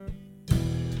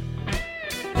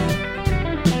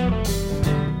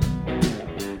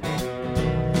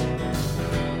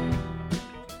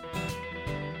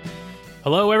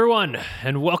Hello, everyone,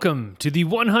 and welcome to the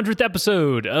 100th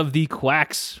episode of the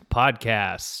Quacks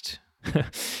Podcast.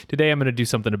 Today, I'm going to do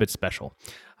something a bit special.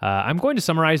 I'm going to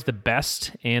summarize the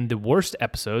best and the worst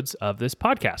episodes of this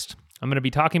podcast. I'm going to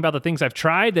be talking about the things I've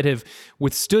tried that have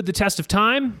withstood the test of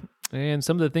time, and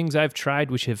some of the things I've tried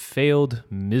which have failed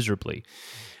miserably.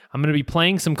 I'm going to be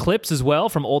playing some clips as well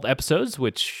from old episodes,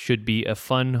 which should be a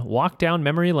fun walk down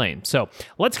memory lane. So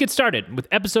let's get started with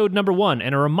episode number 1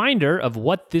 and a reminder of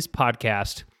what this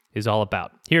podcast is all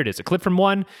about. Here it is, a clip from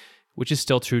 1, which is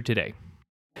still true today.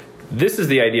 This is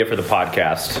the idea for the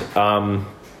podcast.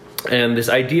 And this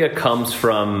idea comes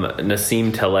from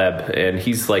Nassim Taleb, and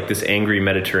he's like this angry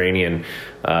Mediterranean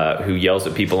who yells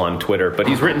at people on Twitter. But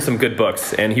he's written some good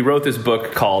books, and he wrote this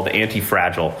book called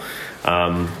Anti-Fragile.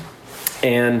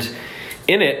 And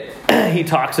in it, he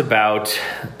talks about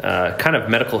kind of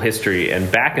medical history.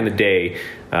 And back in the day,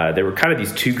 there were kind of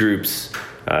these two groups,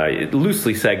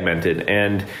 loosely segmented.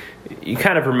 And you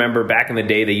kind of remember back in the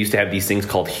day, they used to have these things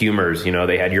called humors. You know,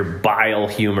 they had your bile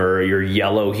humor, your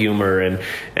yellow humor.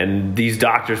 And these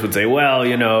doctors would say, well,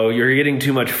 you know, you're getting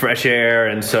too much fresh air.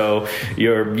 And so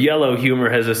your yellow humor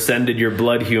has ascended your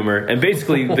blood humor. And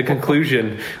basically the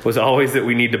conclusion was always that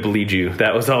we need to bleed you.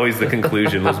 That was always the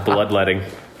conclusion, was bloodletting.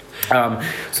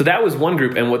 So that was one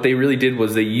group. And what they really did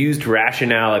was they used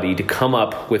rationality to come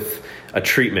up with a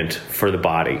treatment for the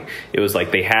body. It was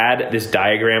like they had this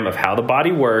diagram of how the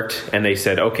body worked, and they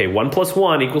said, okay, 1 +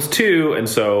 1 = 2, and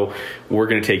so we're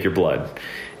going to take your blood.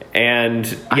 And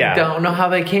yeah, I don't know how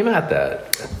they came at that.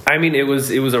 I mean, it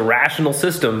was a rational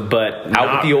system, but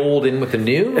Out with the old, in with the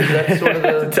new? Is that sort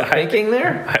of the thinking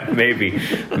there?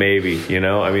 Maybe, you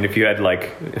know? I mean, if you had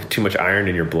like too much iron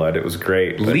in your blood, it was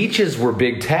great. But Leeches were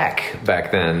big tech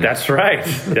back then. That's right.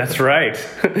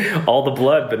 All the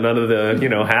blood, but none of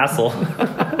the, hassle.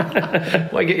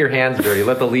 Why get your hands dirty?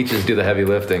 Let the leeches do the heavy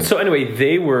lifting. So anyway,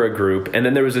 they were a group, and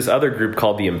then there was this other group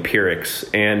called the empirics,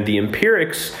 and the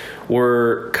empirics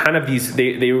were kind of these,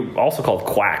 they were also called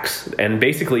quacks, and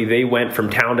basically they went from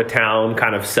town to town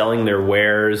kind of selling their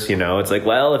wares. It's like,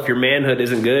 well, if your manhood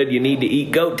isn't good, you need to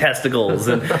eat goat testicles.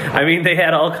 And I mean, they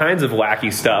had all kinds of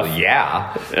wacky stuff.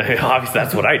 Yeah. Obviously,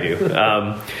 that's what I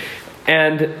do.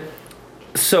 And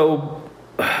so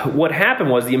what happened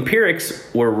was the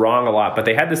empirics were wrong a lot, but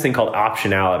they had this thing called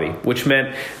optionality, which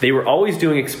meant they were always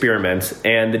doing experiments,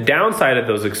 and the downside of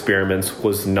those experiments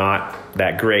was not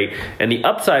that great, and the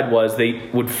upside was they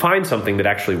would find something that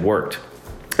actually worked.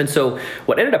 And so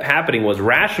what ended up happening was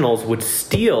rationals would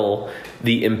steal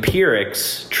the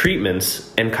empirics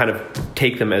treatments and kind of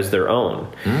take them as their own.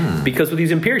 Because what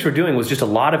these empirics were doing was just a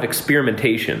lot of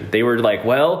experimentation. They were like,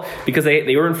 well, because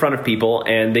they were in front of people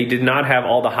and they did not have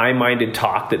all the high-minded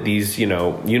talk that these,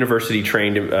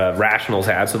 university-trained rationals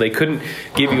had. So they couldn't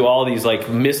give you all these like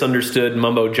misunderstood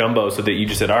mumbo-jumbo so that you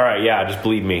just said, all right, yeah, just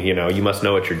believe me, you must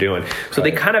know what you're doing. So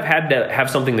they kind of had to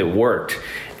have something that worked.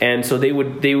 And so they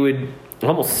would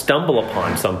almost stumble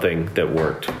upon something that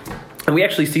worked. And we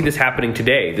actually see this happening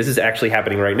today. This is actually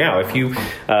happening right now. If you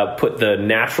put the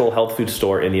natural health food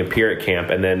store in the empiric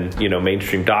camp and then,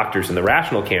 mainstream doctors in the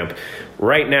rational camp,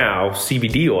 right now,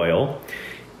 CBD oil,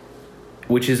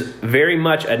 which is very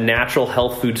much a natural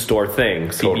health food store thing.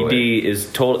 Totally.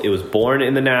 CBD it was born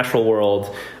in the natural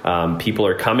world. People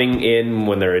are coming in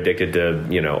when they're addicted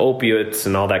to, opiates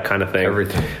and all that kind of thing.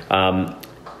 Everything.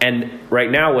 And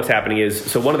right now what's happening is,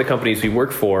 so one of the companies we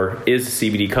work for is a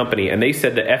CBD company, and they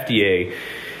said the FDA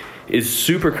is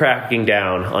super cracking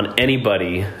down on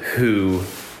anybody who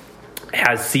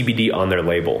has CBD on their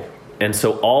label. And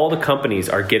so all the companies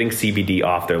are getting CBD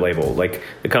off their label. Like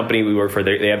the company we work for,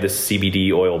 they have this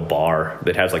CBD oil bar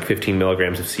that has like 15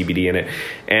 milligrams of CBD in it.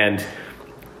 And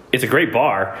it's a great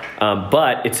bar,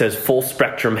 but it says full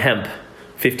spectrum hemp.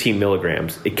 15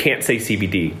 milligrams. It can't say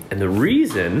CBD. And the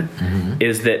reason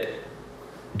is that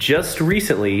just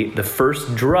recently, the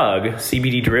first drug,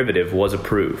 CBD derivative, was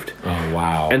approved. Oh,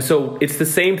 wow. And so it's the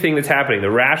same thing that's happening.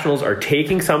 The rationals are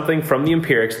taking something from the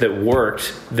empirics that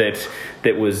worked, that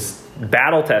was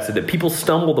battle tested, that people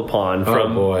stumbled upon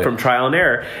from trial and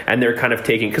error, and they're kind of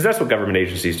taking, because that's what government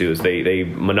agencies do, is they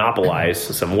monopolize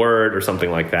some word or something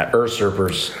like that.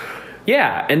 Usurpers.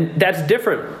 Yeah, and that's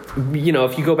different.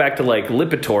 If you go back to like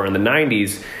Lipitor in the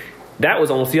 90s, that was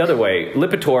almost the other way.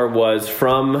 Lipitor was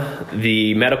from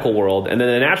the medical world, and then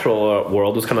the natural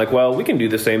world was kind of like, well, we can do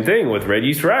the same thing with red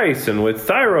yeast rice and with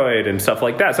thyroid and stuff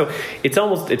like that. So it's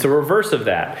a reverse of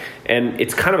that. And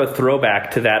it's kind of a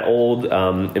throwback to that old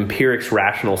empirics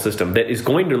rational system that is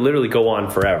going to literally go on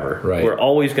forever. Right. We're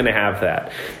always going to have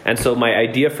that. And so my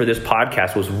idea for this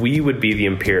podcast was we would be the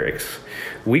empirics.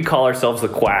 We call ourselves the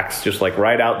quacks, just like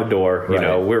right out the door. You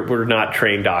know, we're not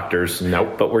trained doctors.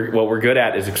 Nope. But what we're good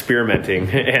at is experimenting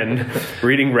and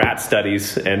reading rat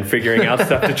studies and figuring out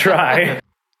stuff to try.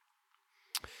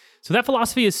 So that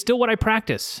philosophy is still what I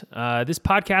practice. This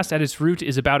podcast at its root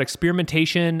is about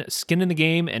experimentation, skin in the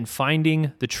game, and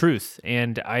finding the truth.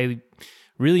 And I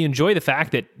really enjoy the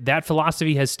fact that that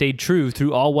philosophy has stayed true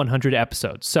through all 100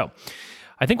 episodes. So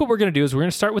I think what we're going to do is we're going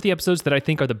to start with the episodes that I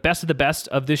think are the best of the best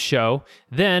of this show.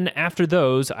 Then after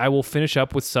those, I will finish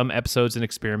up with some episodes and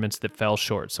experiments that fell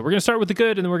short. So we're going to start with the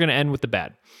good, and then we're going to end with the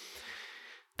bad.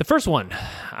 The first one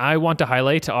I want to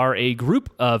highlight are a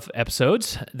group of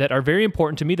episodes that are very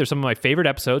important to me. They're some of my favorite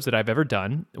episodes that I've ever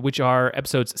done, which are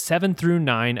episodes 7 through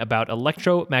 9 about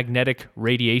electromagnetic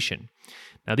radiation.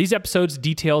 Now, these episodes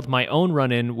detailed my own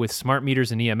run-in with smart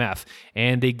meters and EMF,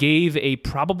 and they gave a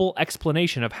probable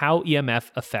explanation of how EMF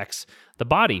affects the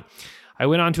body. I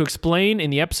went on to explain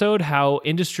in the episode how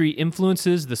industry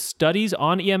influences the studies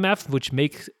on EMF, which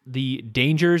make the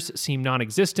dangers seem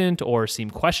non-existent or seem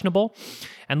questionable.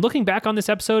 And looking back on this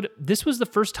episode, this was the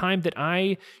first time that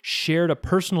I shared a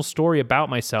personal story about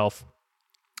myself.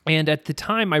 And at the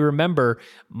time, I remember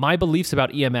my beliefs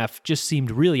about EMF just seemed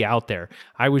really out there.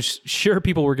 I was sure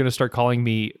people were going to start calling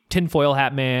me tinfoil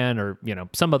hat man or,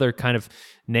 some other kind of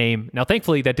name. Now,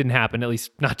 thankfully, that didn't happen, at least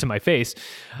not to my face.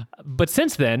 But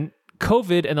since then,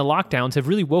 COVID and the lockdowns have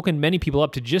really woken many people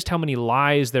up to just how many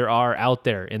lies there are out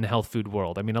there in the health food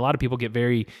world. I mean, a lot of people get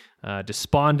very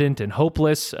despondent and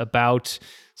hopeless about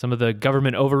some of the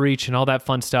government overreach and all that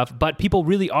fun stuff, but people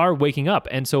really are waking up.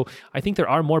 And so I think there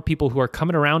are more people who are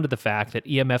coming around to the fact that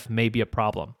EMF may be a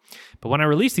problem. But when I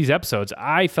released these episodes,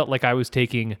 I felt like I was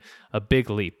taking a big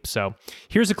leap. So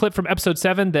here's a clip from episode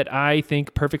 7 that I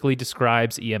think perfectly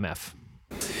describes EMF.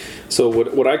 So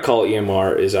what I call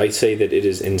EMR is I say that it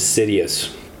is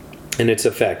insidious in its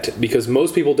effect because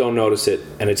most people don't notice it,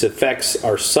 and its effects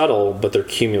are subtle, but they're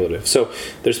cumulative. So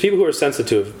there's people who are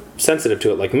sensitive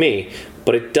to it like me,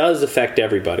 but it does affect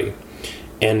everybody.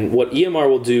 And what EMR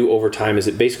will do over time is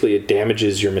it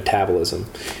damages your metabolism.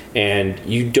 And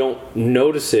you don't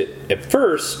notice it at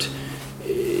first.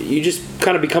 You just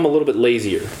kind of become a little bit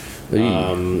lazier.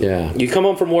 You come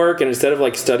home from work, and instead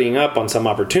of studying up on some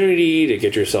opportunity to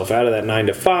get yourself out of that 9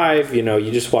 to 5,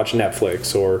 you just watch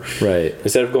Netflix, or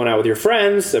instead of going out with your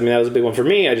friends. I mean, that was a big one for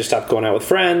me. I just stopped going out with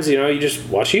friends. You just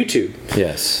watch YouTube.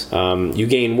 Yes. You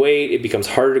gain weight. It becomes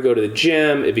harder to go to the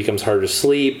gym. It becomes harder to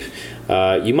sleep.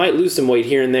 You might lose some weight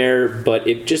here and there, but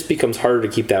it just becomes harder to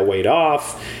keep that weight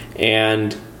off.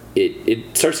 And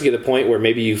it starts to get to the point where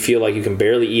maybe you feel like you can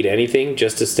barely eat anything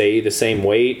just to stay the same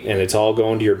weight, and it's all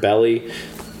going to your belly.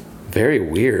 Very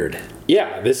weird.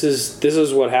 Yeah, this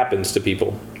is what happens to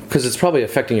people. Because it's probably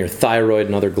affecting your thyroid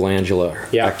and other glandular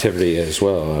activity as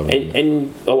well.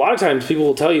 And a lot of times people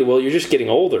will tell you, well, you're just getting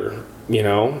older,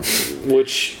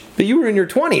 which... But you were in your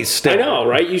 20s still. I know,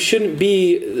 right? You shouldn't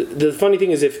be... The funny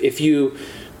thing is if you...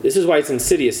 This is why it's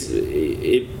insidious.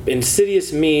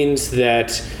 Insidious means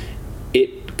that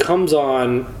it comes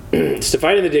on, it's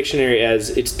defined in the dictionary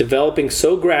as it's developing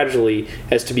so gradually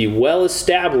as to be well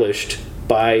established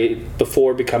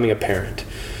before becoming apparent.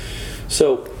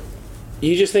 So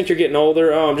you just think you're getting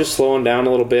older. Oh, I'm just slowing down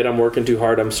a little bit. I'm working too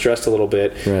hard. I'm stressed a little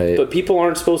bit. Right. But people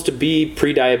aren't supposed to be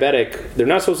pre-diabetic. They're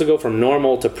not supposed to go from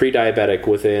normal to pre-diabetic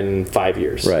within 5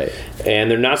 years. Right. And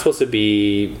they're not supposed to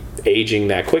be aging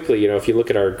that quickly. If you look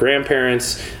at our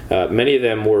grandparents, many of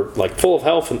them were full of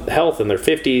health in their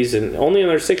 50s, and only in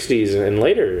their 60s and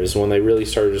later is when they really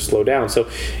started to slow down. So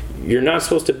you're not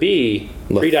supposed to be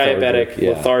pre-diabetic,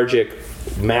 lethargic,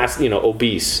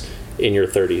 obese in your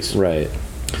 30s. Right.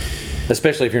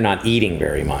 Especially if you're not eating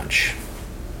very much.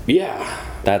 Yeah.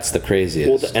 That's the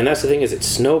craziest. Well, and that's the thing is it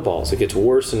snowballs. It gets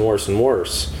worse and worse and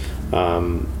worse.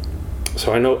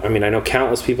 So I know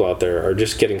countless people out there are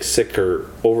just getting sicker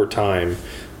over time,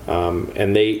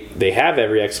 and they have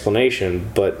every explanation,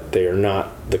 but they are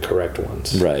not the correct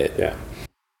ones. Right. Yeah.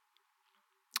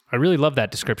 I really love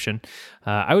that description.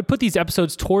 I would put these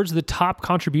episodes towards the top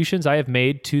contributions I have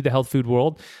made to the health food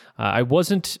world. I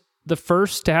wasn't the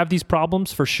first to have these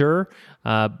problems for sure,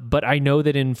 but I know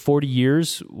that in 40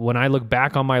 years, when I look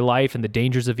back on my life and the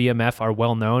dangers of EMF are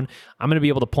well known, I'm going to be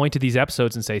able to point to these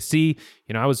episodes and say, see,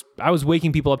 I was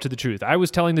waking people up to the truth. I was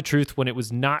telling the truth when it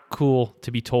was not cool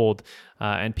to be told,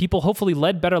 and people hopefully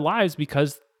led better lives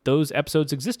because those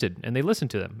episodes existed and they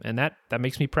listened to them, and that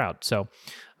makes me proud. So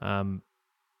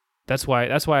that's why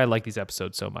I like these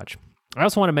episodes so much. I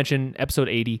also want to mention episode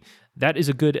 80. That is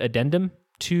a good addendum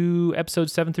to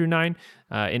episodes 7 through 9.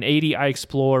 In 80, I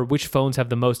explore which phones have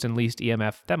the most and least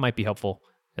EMF. That might be helpful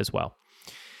as well.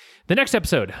 The next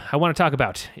episode I want to talk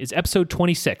about is episode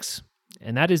 26,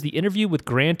 and that is the interview with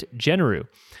Grant Genereux.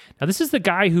 Now, this is the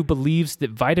guy who believes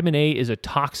that vitamin A is a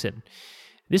toxin.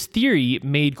 This theory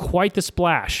made quite the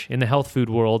splash in the health food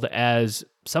world, as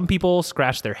some people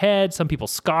scratched their heads, some people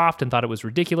scoffed and thought it was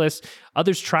ridiculous,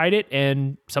 others tried it,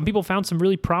 and some people found some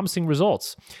really promising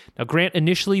results. Now, Grant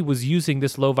initially was using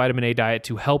this low vitamin A diet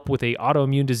to help with an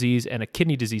autoimmune disease and a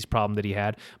kidney disease problem that he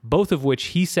had, both of which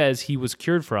he says he was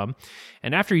cured from.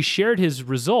 And after he shared his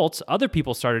results, other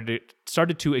people started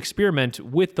to experiment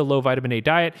with the low vitamin A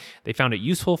diet. They found it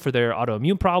useful for their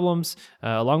autoimmune problems,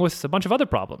 along with a bunch of other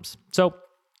problems. So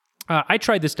I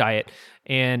tried this diet,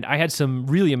 and I had some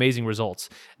really amazing results.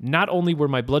 Not only were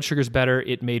my blood sugars better,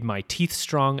 it made my teeth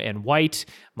strong and white,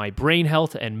 my brain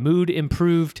health and mood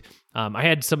improved. I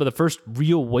had some of the first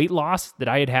real weight loss that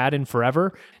I had in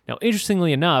forever. Now,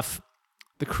 interestingly enough,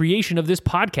 the creation of this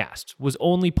podcast was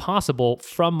only possible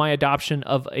from my adoption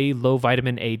of a low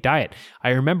vitamin A diet. I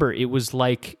remember it was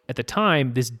like, at the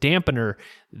time, this dampener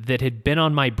that had been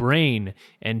on my brain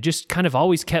and just kind of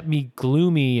always kept me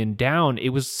gloomy and down. It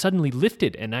was suddenly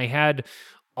lifted, and I had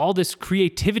all this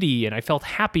creativity, and I felt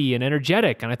happy and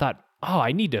energetic. And I thought, oh,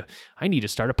 I need to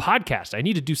start a podcast. I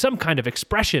need to do some kind of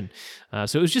expression.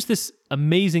 So it was just this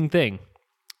amazing thing.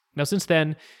 Now, since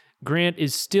then, Grant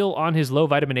is still on his low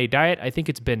vitamin A diet. I think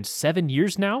it's been 7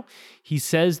 years now. He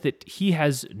says that he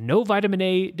has no vitamin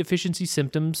A deficiency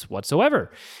symptoms whatsoever.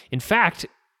 In fact,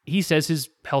 he says his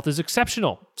health is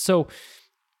exceptional. So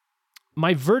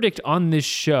my verdict on this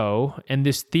show and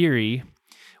this theory,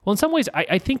 well, in some ways,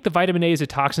 I think the vitamin A is a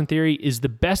toxin theory is the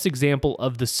best example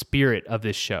of the spirit of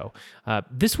this show.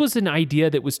 This was an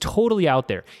idea that was totally out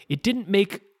there. It didn't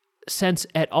make sense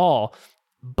at all,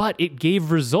 but it gave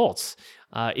results.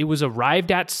 It was arrived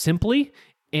at simply,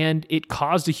 and it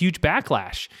caused a huge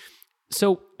backlash.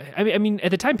 So, I mean,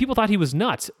 at the time, people thought he was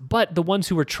nuts, but the ones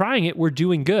who were trying it were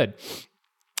doing good.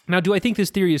 Now, do I think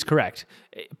this theory is correct?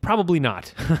 Probably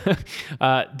not.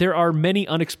 There are many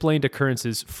unexplained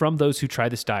occurrences from those who try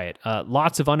this diet,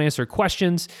 lots of unanswered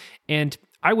questions, and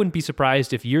I wouldn't be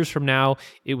surprised if years from now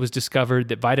it was discovered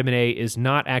that vitamin A is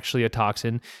not actually a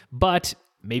toxin, but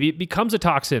maybe it becomes a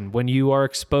toxin when you are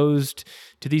exposed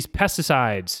to these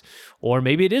pesticides. Or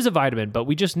maybe it is a vitamin, but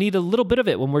we just need a little bit of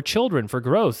it when we're children for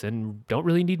growth and don't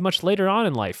really need much later on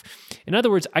in life. In other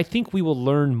words, I think we will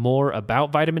learn more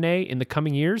about vitamin A in the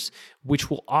coming years, which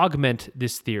will augment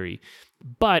this theory.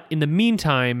 But in the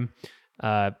meantime,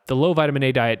 the low vitamin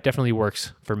A diet definitely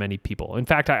works for many people. In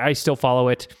fact, I still follow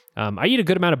it. I eat a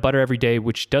good amount of butter every day,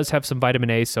 which does have some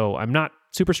vitamin A, so I'm not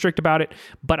super strict about it,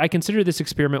 but I consider this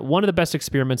experiment one of the best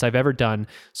experiments I've ever done.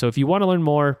 So if you want to learn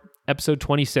more, episode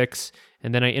 26,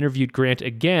 and then I interviewed Grant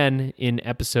again in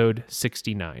episode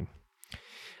 69.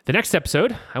 The next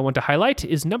episode I want to highlight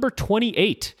is number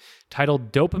 28,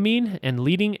 titled Dopamine and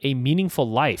Leading a Meaningful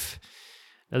Life.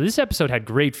 Now, this episode had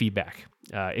great feedback.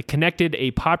 It connected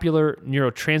a popular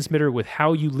neurotransmitter with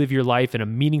how you live your life in a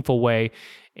meaningful way,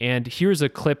 and here's a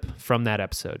clip from that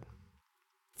episode.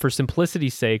 For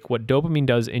simplicity's sake, what dopamine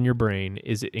does in your brain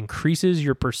is it increases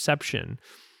your perception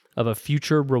of a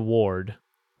future reward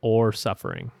or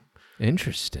suffering.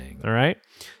 Interesting. All right?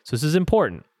 So this is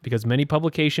important because many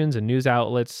publications and news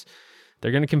outlets,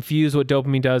 they're going to confuse what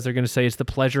dopamine does. They're going to say it's the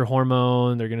pleasure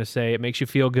hormone. They're going to say it makes you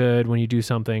feel good when you do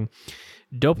something.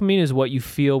 Dopamine is what you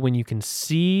feel when you can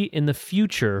see in the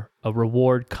future a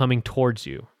reward coming towards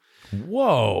you.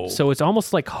 Whoa. So it's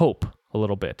almost like hope a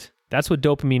little bit. That's what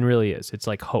dopamine really is. It's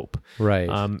like hope. Right.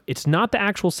 It's not the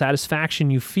actual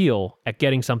satisfaction you feel at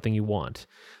getting something you want.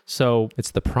 So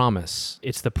it's the promise.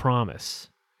 It's the promise.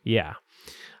 Yeah.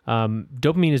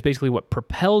 Dopamine is basically what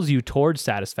propels you towards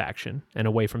satisfaction and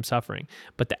away from suffering.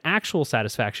 But the actual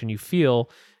satisfaction you feel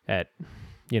at,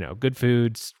 good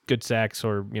foods, good sex,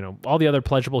 or, all the other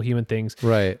pleasurable human things.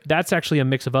 Right. That's actually a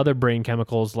mix of other brain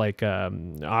chemicals like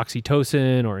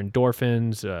oxytocin or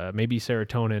endorphins, maybe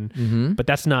serotonin. Mm-hmm. But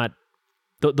that's not,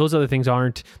 those other things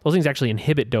aren't, those things actually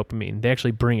inhibit dopamine. They actually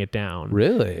bring it down.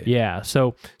 Really? Yeah.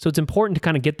 So it's important to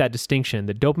kind of get that distinction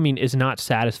that dopamine is not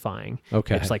satisfying.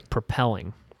 Okay. It's like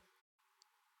propelling.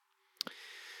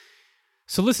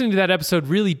 So listening to that episode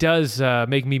really does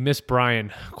make me miss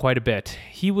Brian quite a bit.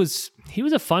 He was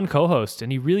a fun co-host,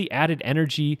 and he really added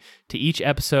energy to each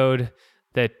episode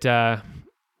that, the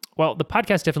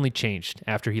podcast definitely changed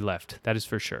after he left. That is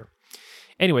for sure.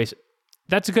 Anyways,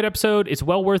 that's a good episode. It's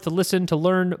well worth a listen to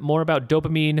learn more about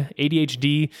dopamine,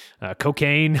 ADHD,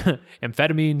 cocaine,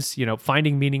 amphetamines,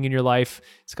 finding meaning in your life.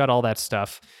 It's got all that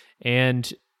stuff. And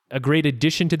a great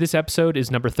addition to this episode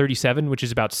is number 37, which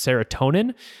is about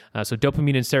serotonin. So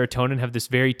dopamine and serotonin have this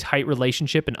very tight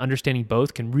relationship, and understanding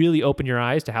both can really open your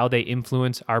eyes to how they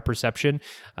influence our perception.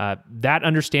 That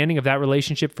understanding of that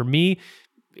relationship, for me,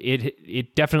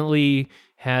 it definitely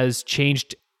has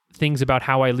changed things about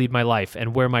how I lead my life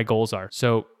and where my goals are.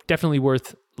 So definitely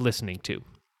worth listening to.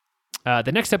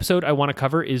 The next episode I want to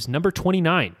cover is number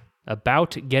 29,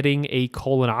 about getting a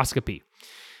colonoscopy.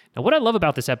 Now, what I love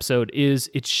about this episode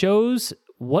is it shows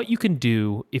what you can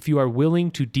do if you are willing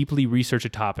to deeply research a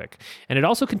topic. And it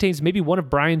also contains maybe one of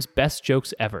Brian's best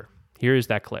jokes ever. Here is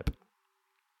that clip.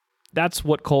 That's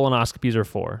what colonoscopies are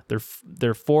for.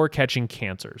 They're for catching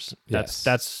cancers.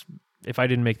 That's if I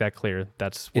didn't make that clear,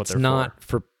 that's what they're for. It's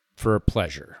not for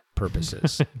pleasure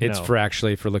purposes. It's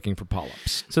for looking for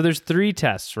polyps. So there's 3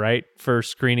 tests, right, for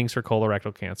screenings for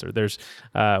colorectal cancer. There's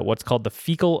what's called the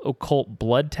fecal occult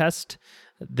blood test.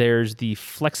 There's the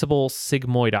flexible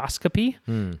sigmoidoscopy,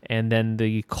 and then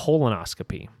the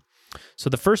colonoscopy.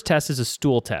 So the first test is a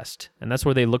stool test, and that's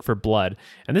where they look for blood.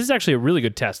 And this is actually a really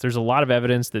good test. There's a lot of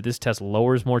evidence that this test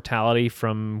lowers mortality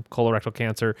from colorectal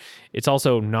cancer. It's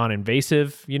also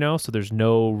non-invasive, so there's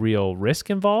no real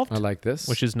risk involved. I like this.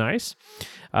 Which is nice.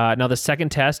 Now, the second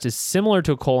test is similar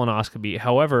to a colonoscopy.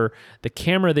 However, the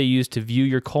camera they use to view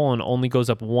your colon only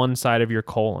goes up one side of your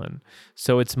colon.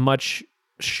 So it's much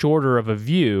shorter of a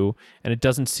view, and it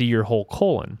doesn't see your whole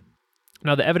colon.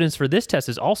 Now, the evidence for this test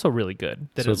is also really good.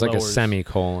 So it's like a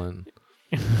semicolon.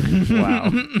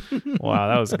 Wow. Wow,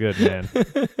 that was good, man.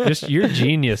 Just, you're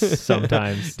genius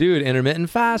sometimes. Dude,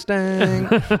 intermittent fasting.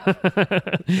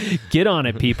 Get on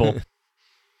it, people.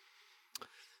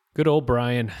 Good old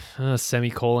Brian.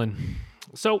 Semicolon.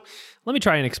 So let me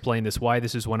try and explain why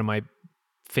this is one of my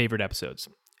favorite episodes.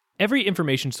 Every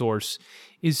information source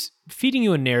is feeding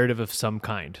you a narrative of some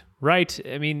kind, right?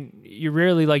 I mean, you're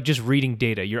rarely just reading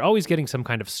data. You're always getting some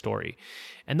kind of story.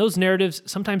 And those narratives,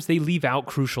 sometimes they leave out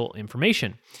crucial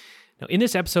information. Now, in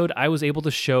this episode, I was able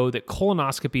to show that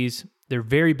colonoscopies, they're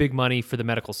very big money for the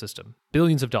medical system,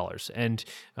 billions of dollars. And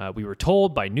we were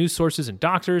told by news sources and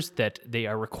doctors that they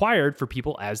are required for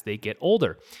people as they get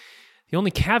older. The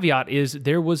only caveat is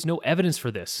there was no evidence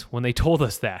for this when they told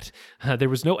us that. There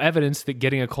was no evidence that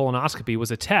getting a colonoscopy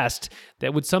was a test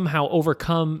that would somehow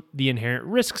overcome the inherent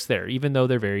risks there, even though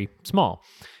they're very small.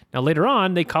 Now, later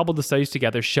on, they cobbled the studies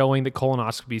together showing that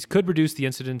colonoscopies could reduce the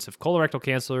incidence of colorectal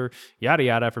cancer, yada,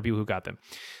 yada, for people who got them.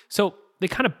 So they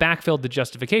kind of backfilled the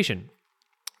justification.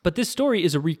 But this story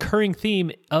is a recurring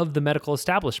theme of the medical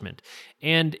establishment,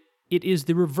 and it is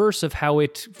the reverse of how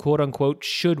it, quote unquote,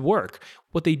 should work.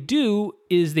 What they do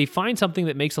is they find something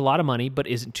that makes a lot of money but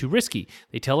isn't too risky.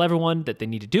 They tell everyone that they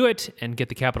need to do it and get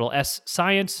the capital S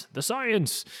science, the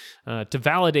science, to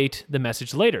validate the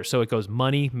message later. So it goes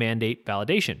money, mandate,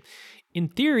 validation. In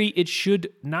theory, it should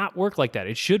not work like that.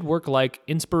 It should work like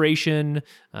inspiration,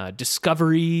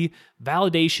 discovery,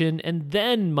 validation, and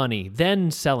then money,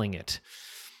 then selling it.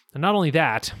 And not only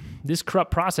that, this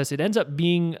corrupt process, it ends up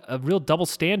being a real double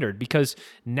standard because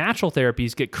natural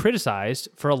therapies get criticized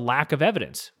for a lack of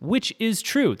evidence, which is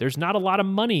true. There's not a lot of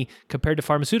money compared to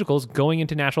pharmaceuticals going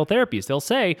into natural therapies. They'll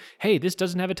say, hey, this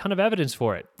doesn't have a ton of evidence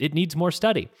for it. It needs more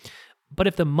study. But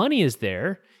if the money is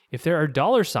there, if there are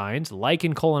dollar signs like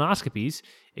in colonoscopies,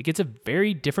 it gets a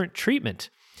very different treatment.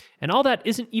 And all that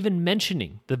isn't even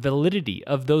mentioning the validity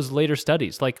of those later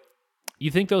studies. Like, you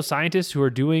think those scientists who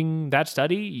are doing that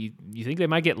study, you think they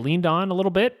might get leaned on a little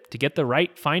bit to get the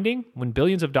right finding when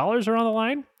billions of dollars are on the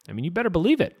line? I mean, you better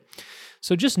believe it.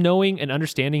 So just knowing and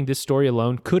understanding this story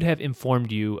alone could have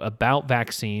informed you about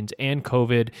vaccines and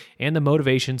COVID and the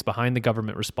motivations behind the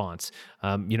government response.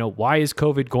 Why is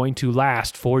COVID going to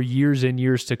last for years and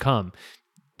years to come?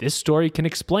 This story can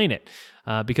explain it.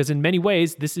 Because in many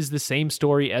ways, this is the same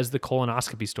story as the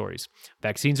colonoscopy stories.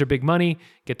 Vaccines are big money,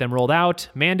 get them rolled out,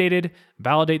 mandated,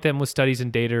 validate them with studies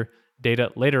and data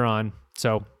later on.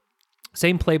 So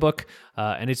same playbook,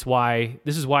 and this is why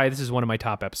this is one of my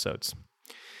top episodes.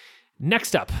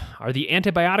 Next up are the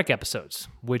antibiotic episodes,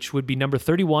 which would be number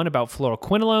 31 about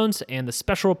fluoroquinolones and the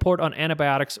special report on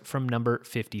antibiotics from number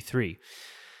 53.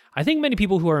 I think many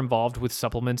people who are involved with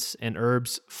supplements and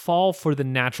herbs fall for the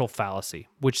natural fallacy,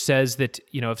 which says that,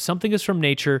 if something is from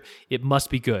nature, it must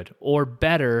be good or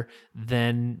better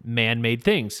than man-made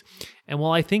things. And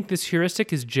while I think this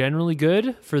heuristic is generally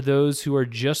good for those who are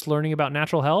just learning about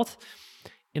natural health,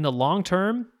 in the long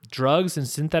term, drugs and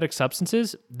synthetic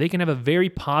substances, they can have a very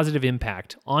positive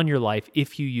impact on your life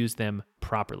if you use them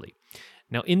properly.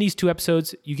 Now, in these 2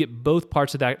 episodes, you get both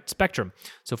parts of that spectrum.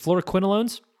 So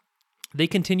fluoroquinolones, they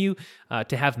continue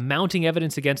to have mounting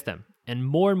evidence against them. And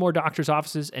more doctors'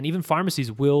 offices and even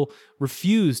pharmacies will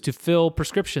refuse to fill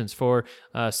prescriptions for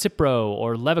Cipro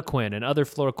or Levaquin and other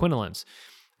fluoroquinolones.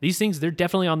 These things, they're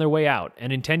definitely on their way out.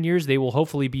 And in 10 years, they will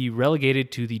hopefully be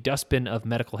relegated to the dustbin of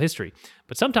medical history.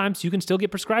 But sometimes you can still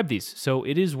get prescribed these. So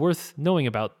it is worth knowing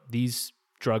about these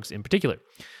drugs in particular.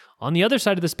 On the other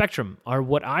side of the spectrum are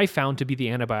what I found to be the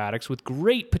antibiotics with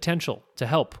great potential to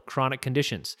help chronic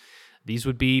conditions. These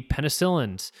would be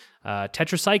penicillins,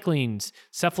 tetracyclines,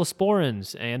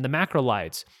 cephalosporins, and the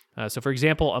macrolides. So, for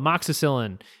example,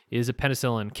 amoxicillin is a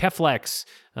penicillin, Keflex,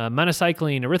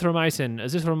 minocycline, erythromycin,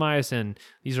 azithromycin.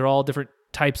 These are all different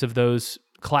types of those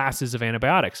classes of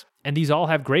antibiotics. And these all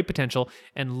have great potential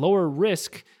and lower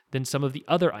risk than some of the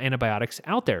other antibiotics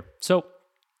out there. So,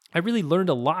 I really learned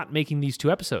a lot making these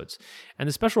 2 episodes, and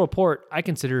the special report I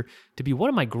consider to be one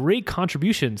of my great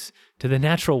contributions to the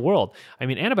natural world. I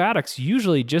mean, antibiotics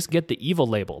usually just get the evil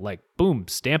label, like boom,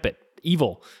 stamp it,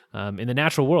 evil. In the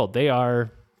natural world, they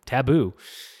are taboo.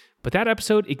 But that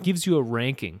episode, it gives you a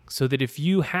ranking so that if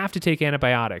you have to take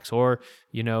antibiotics or,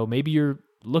 maybe you're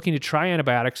looking to try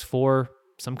antibiotics for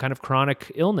some kind of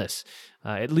chronic illness,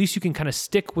 at least you can kind of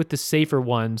stick with the safer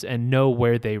ones and know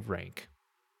where they rank.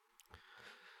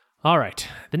 All right,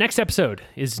 the next episode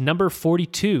is number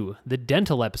 42, the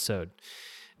dental episode.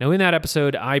 Now, in that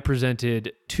episode, I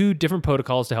presented 2 different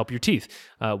protocols to help your teeth.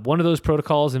 One of those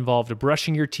protocols involved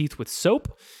brushing your teeth with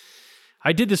soap.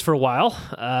 I did this for a while.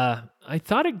 I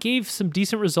thought it gave some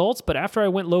decent results, but after I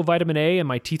went low vitamin A and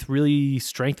my teeth really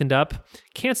strengthened up,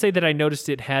 can't say that I noticed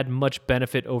it had much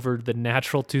benefit over the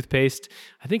natural toothpaste.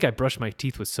 I think I brushed my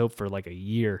teeth with soap for like a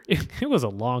year. It was a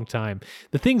long time.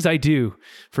 The things I do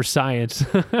for science.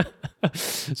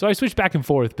 So I switched back and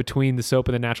forth between the soap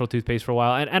and the natural toothpaste for a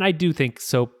while, and I do think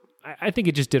soap, I think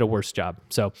it just did a worse job.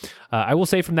 So I will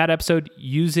say from that episode,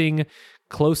 using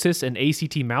Closis and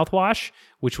ACT mouthwash,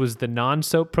 which was the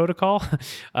non-soap protocol,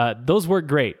 those work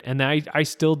great. And I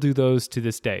still do those to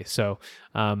this day. So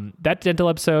that dental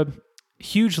episode,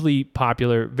 hugely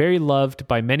popular, very loved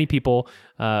by many people.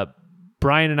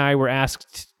 Brian and I were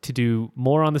asked to do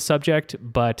more on the subject,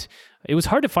 but it was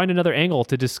hard to find another angle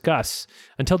to discuss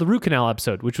until the root canal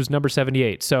episode, which was number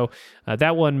 78. So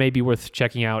that one may be worth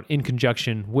checking out in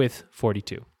conjunction with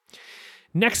 42.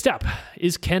 Next up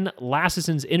is Ken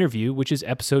Lasseson's interview, which is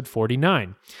episode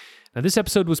 49. Now, this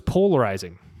episode was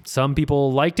polarizing. Some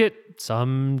people liked it,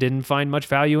 some didn't find much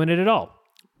value in it at all.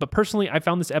 But personally, I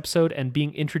found this episode and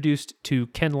being introduced to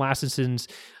Ken Lasseson's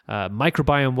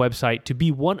microbiome website to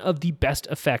be one of the best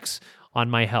effects on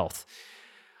my health.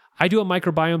 I do a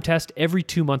microbiome test every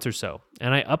 2 months or so,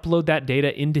 and I upload that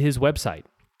data into his website.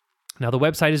 Now, the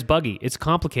website is buggy, it's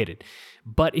complicated,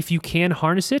 but if you can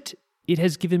harness it, it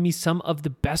has given me some of the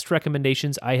best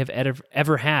recommendations I have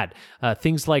ever had.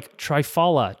 Things like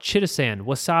Triphala, chitosan,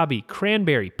 wasabi,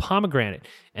 cranberry, pomegranate,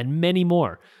 and many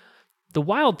more. The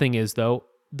wild thing is, though,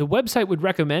 the website would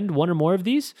recommend 1 or more of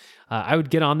these. I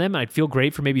would get on them, and I'd feel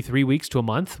great for maybe 3 weeks to a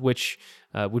month, which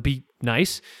would be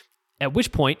nice, at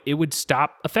which point it would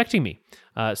stop affecting me.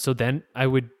 So then I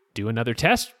would do another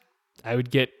test. I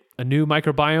would get a new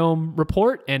microbiome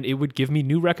report, and it would give me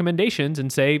new recommendations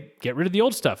and say, get rid of the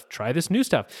old stuff, try this new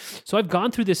stuff. So I've gone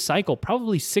through this cycle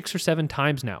probably 6 or 7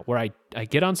 times now, where I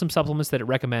get on some supplements that it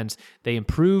recommends. They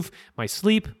improve my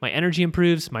sleep, my energy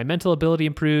improves, my mental ability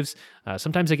improves.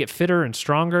 Sometimes I get fitter and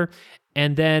stronger,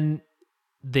 and then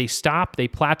they stop, they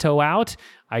plateau out.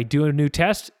 I do a new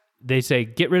test. They say,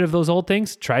 get rid of those old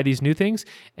things, try these new things.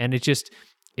 And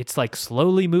it's like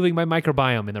slowly moving my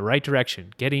microbiome in the right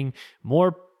direction, getting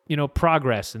more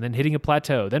progress, and then hitting a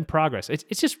plateau, then progress.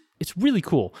 It's really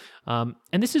cool. And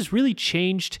this has really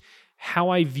changed how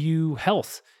I view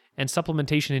health and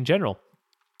supplementation in general.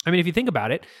 I mean, if you think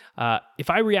about it, if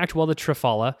I react well to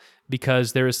Triphala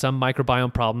because there is some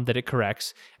microbiome problem that it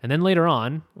corrects, and then later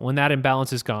on, when that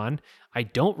imbalance is gone, I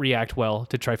don't react well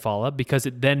to Triphala because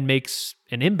it then makes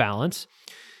an imbalance,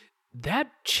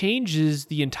 that changes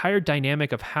the entire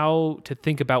dynamic of how to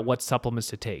think about what supplements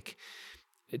to take.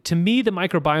 to me, the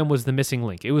microbiome was the missing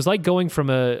link. It was like going from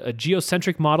a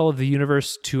geocentric model of the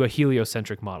universe to a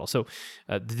heliocentric model. So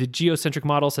the geocentric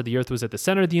model said the Earth was at the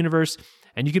center of the universe,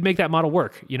 and you could make that model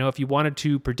work. If you wanted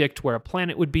to predict where a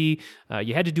planet would be,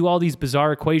 you had to do all these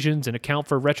bizarre equations and account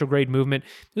for retrograde movement.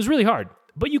 It was really hard,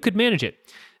 but you could manage it.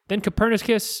 Then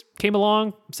Copernicus came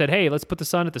along, said, hey, let's put the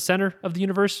sun at the center of the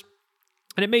universe,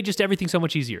 and it made just everything so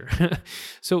much easier.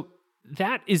 So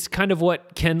that is kind of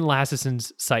what Ken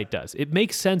Lasseson's site does. It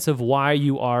makes sense of why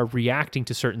you are reacting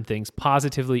to certain things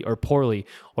positively or poorly,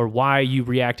 or why you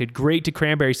reacted great to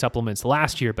cranberry supplements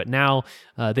last year, but now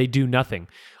they do nothing.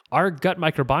 Our gut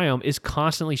microbiome is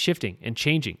constantly shifting and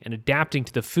changing and adapting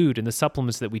to the food and the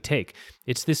supplements that we take.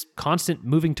 It's this constant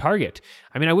moving target.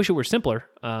 I mean, I wish it were simpler.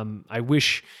 I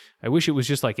wish it was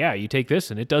just like, yeah, you take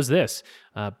this and it does this.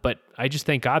 But I just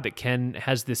thank God that Ken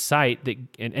has this site that,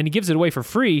 and he gives it away for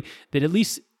free, that at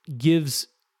least gives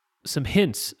some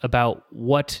hints about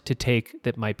what to take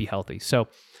that might be healthy. So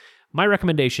my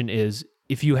recommendation is,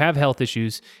 if you have health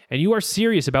issues and you are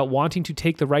serious about wanting to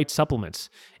take the right supplements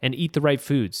and eat the right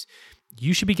foods,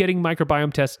 you should be getting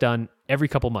microbiome tests done every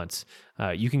couple months.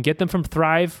 You can get them from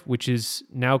Thrive, which is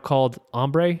now called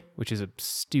Ombre, which is a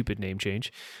stupid name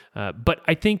change. But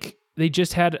I think they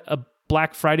just had a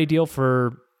Black Friday deal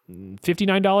for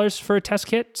 $59 for a test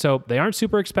kit. So they aren't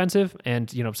super expensive.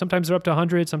 And, sometimes they're up to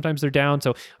 $100, sometimes they're down.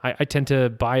 So I tend to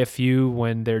buy a few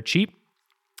when they're cheap.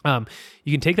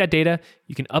 You can take that data,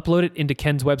 you can upload it into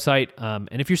Ken's website.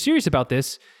 And if you're serious about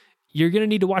this, you're going to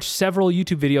need to watch several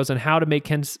YouTube videos on how to make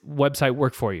Ken's website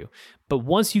work for you. But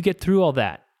once you get through all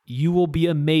that, you will be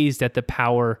amazed at the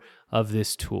power of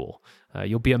this tool.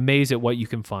 You'll be amazed at what you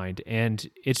can find. And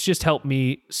it's just helped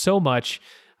me so much.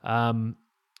 I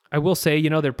will say,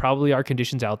 there probably are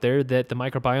conditions out there that the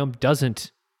microbiome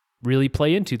doesn't really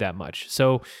play into that much.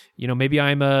 So, maybe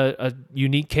I'm a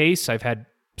unique case. I've had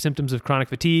symptoms of chronic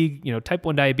fatigue, type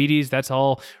 1 diabetes, that's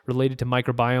all related to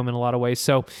microbiome in a lot of ways.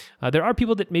 So there are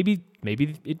people that maybe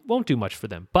it won't do much for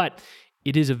them, but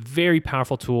it is a very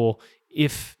powerful tool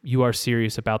if you are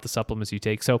serious about the supplements you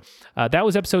take. So that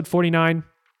was episode 49.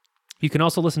 You can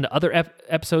also listen to other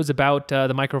episodes about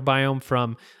the microbiome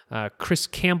from Chris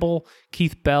Campbell,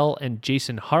 Keith Bell, and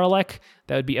Jason Harlech.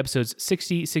 That would be episodes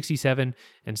 60, 67,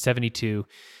 and 72.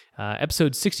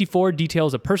 Episode 64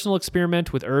 details a personal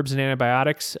experiment with herbs and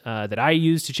antibiotics that I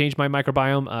used to change my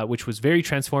microbiome, which was very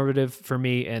transformative for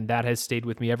me, and that has stayed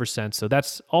with me ever since. So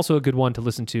that's also a good one to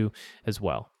listen to as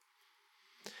well.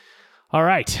 All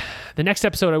right, the next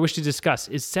episode I wish to discuss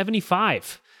is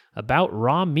 75, about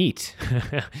raw meat.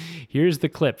 Here's the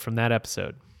clip from that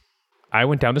episode. I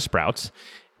went down to Sprouts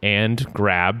and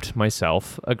grabbed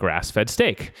myself a grass-fed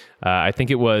steak. I think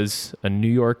it was a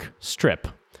New York strip.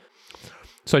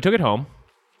 So I took it home,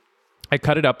 I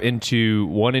cut it up into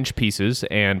 1-inch pieces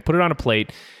and put it on a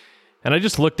plate, and I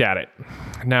just looked at it.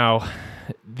 Now,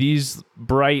 these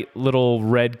bright little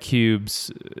red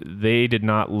cubes, they did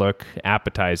not look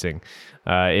appetizing.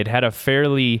 It had a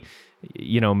fairly,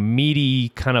 meaty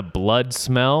kind of blood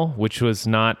smell, which was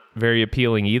not very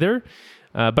appealing either.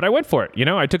 But I went for it.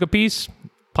 I took a piece,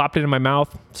 popped it in my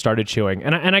mouth, started chewing,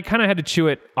 and I kind of had to chew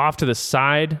it off to the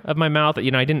side of my mouth.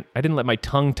 I didn't let my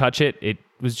tongue touch it. It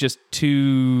was just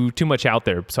too much out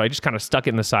there, so I just kind of stuck it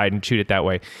in the side and chewed it that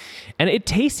way. And it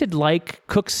tasted like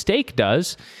cooked steak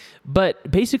does,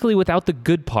 but basically without the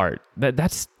good part.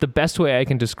 That's the best way I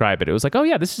can describe it. It was like, oh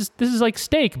yeah, this is like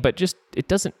steak, but just it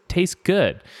doesn't taste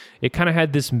good. It kind of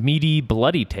had this meaty,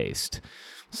 bloody taste.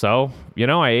 So,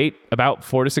 I ate about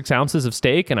 4 to 6 ounces of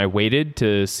steak and I waited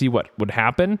to see what would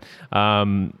happen. A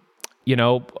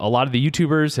lot of the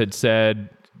YouTubers had said,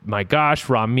 my gosh,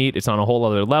 raw meat, it's on a whole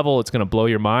other level. It's going to blow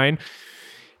your mind.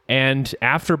 And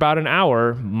after about an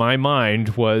hour, my mind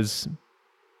was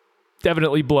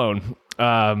definitely blown.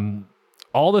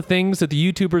 All the things that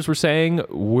the YouTubers were saying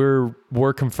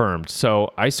were confirmed.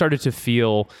 So I started to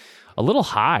feel a little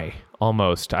high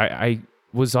almost. I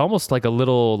was almost like a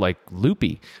little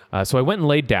loopy. So I went and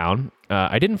laid down.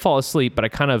 I didn't fall asleep, but I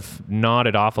kind of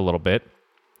nodded off a little bit.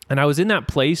 And I was in that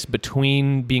place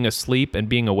between being asleep and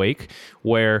being awake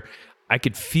where I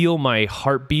could feel my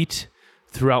heartbeat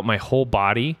throughout my whole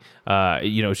body.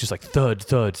 It's just like thud,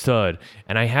 thud, thud.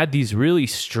 And I had these really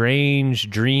strange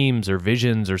dreams or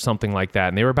visions or something like that.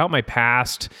 And they were about my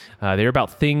past. They were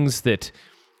about things that,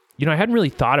 I hadn't really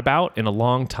thought about in a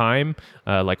long time,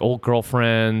 like old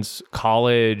girlfriends,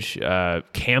 college,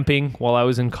 camping while I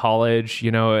was in college,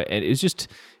 and it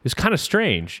was kind of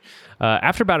strange.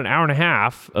 After about an hour and a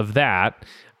half of that,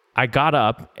 I got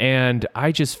up and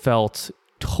I just felt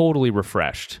totally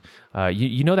refreshed.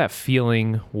 You know that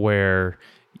feeling where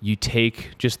you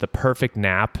take just the perfect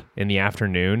nap in the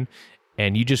afternoon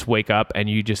and you just wake up and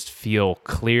you just feel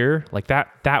clear. Like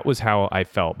that was how I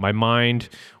felt. My mind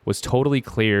was totally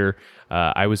clear.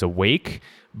 I was awake,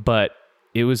 but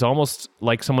it was almost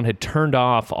like someone had turned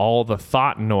off all the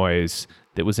thought noise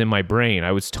that was in my brain.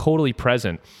 I was totally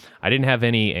present. I didn't have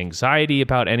any anxiety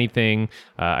about anything.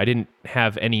 I didn't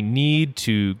have any need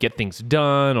to get things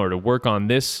done or to work on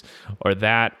this or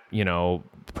that,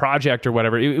 project or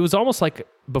whatever. It was almost like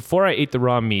before I ate the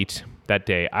raw meat that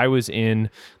day, I was in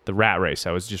the rat race.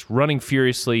 I was just running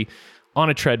furiously on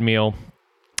a treadmill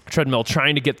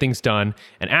trying to get things done,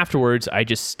 and afterwards I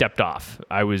just stepped off.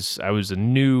 I was a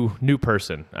new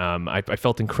person. I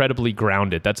felt incredibly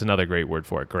grounded. That's another great word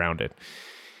for it, grounded.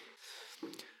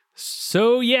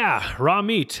 So yeah, raw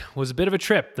meat was a bit of a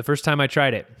trip the first time I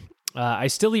tried it. I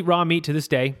still eat raw meat to this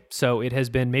day, so it has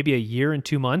been maybe a year and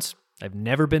 2 months. I've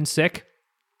never been sick.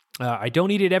 I don't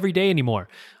eat it every day anymore.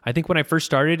 I think when I first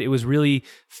started, it was really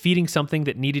feeding something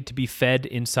that needed to be fed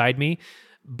inside me.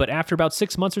 But after about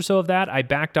 6 months or so of that, I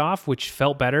backed off, which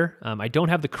felt better. I don't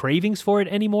have the cravings for it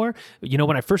anymore.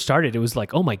 When I first started, it was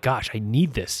like, oh my gosh, I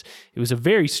need this. It was a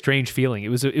very strange feeling. It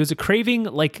was a craving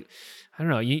like, I don't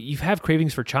know, you have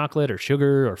cravings for chocolate or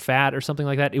sugar or fat or something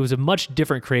like that. It was a much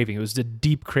different craving. It was a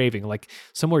deep craving. Like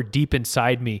somewhere deep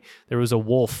inside me, there was a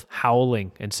wolf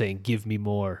howling and saying, give me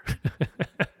more.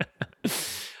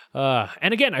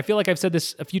 And again, I feel like I've said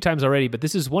this a few times already, but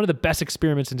this is one of the best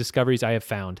experiments and discoveries I have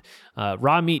found.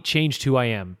 Raw meat changed who I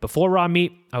am. Before raw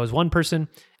meat, I was one person.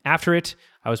 After it,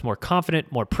 I was more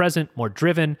confident, more present, more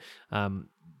driven.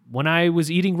 When I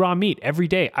was eating raw meat every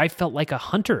day, I felt like a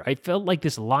hunter. I felt like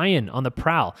this lion on the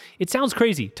prowl. It sounds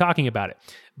crazy talking about it,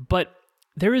 but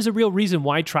there is a real reason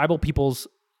why tribal peoples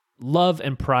love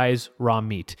and prize raw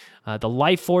meat. The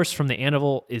life force from the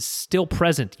animal is still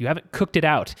present. You haven't cooked it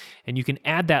out, and you can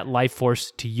add that life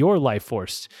force to your life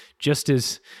force, just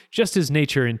as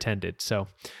nature intended. So,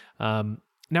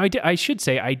 now I should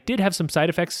say I did have some side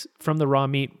effects from the raw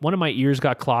meat. One of my ears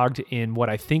got clogged in what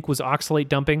I think was oxalate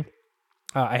dumping.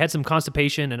 I had some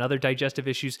constipation and other digestive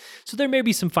issues, so there may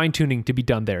be some fine-tuning to be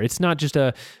done there. It's not just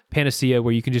a panacea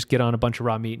where you can just get on a bunch of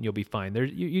raw meat and you'll be fine.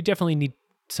 You definitely need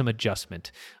some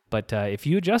adjustment, but if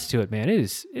you adjust to it, man, it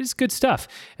is good stuff.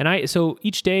 And so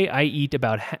each day I eat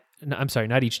about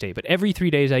not each day, but every 3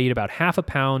 days I eat about half a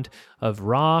pound of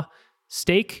raw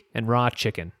steak and raw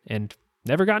chicken, and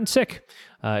never gotten sick.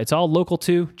 It's all local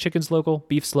too. Chicken's local,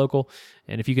 beef's local,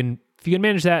 and if you can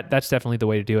manage that, that's definitely the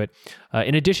way to do it.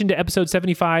 In addition to episode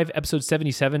 75, episode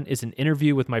 77 is an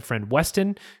interview with my friend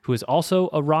Weston, who is also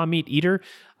a raw meat eater.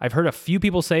 I've heard a few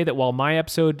people say that while my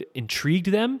episode intrigued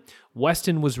them,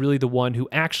 Weston was really the one who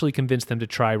actually convinced them to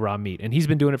try raw meat. And he's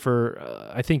been doing it for,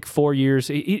 I think, 4 years,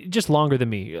 just longer than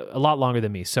me, a lot longer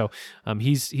than me. So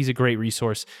he's a great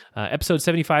resource. Episode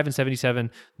 75 and 77,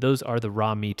 those are the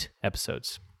raw meat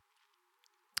episodes.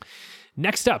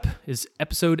 Next up is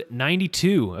episode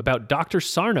 92 about Dr.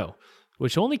 Sarno,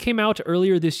 which only came out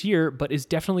earlier this year, but is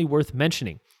definitely worth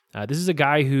mentioning. This is a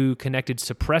guy who connected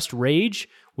suppressed rage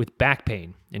with back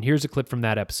pain. And here's a clip from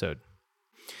that episode.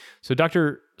 So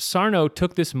Dr. Sarno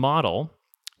took this model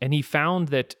and he found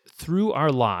that through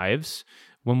our lives,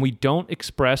 when we don't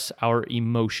express our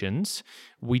emotions,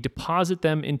 we deposit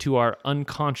them into our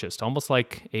unconscious, almost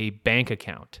like a bank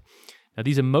account. Now,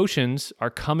 these emotions are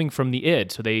coming from the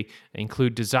id, so they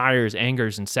include desires,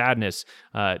 angers, and sadness.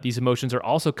 These emotions are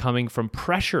also coming from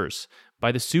pressures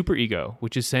by the superego,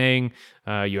 which is saying,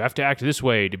 you have to act this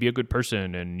way to be a good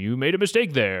person, and you made a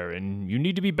mistake there, and you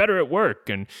need to be better at work,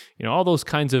 and all those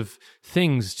kinds of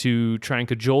things to try and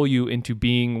cajole you into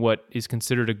being what is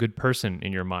considered a good person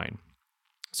in your mind.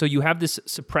 So you have this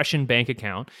suppression bank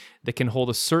account that can hold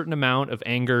a certain amount of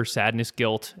anger, sadness,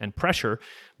 guilt, and pressure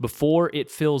before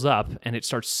it fills up and it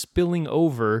starts spilling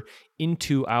over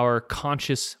into our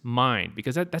conscious mind,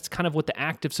 because that's kind of what the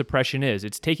active suppression is.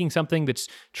 It's taking something that's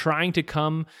trying to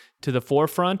come to the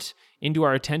forefront into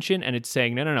our attention, and it's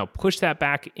saying, no, push that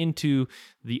back into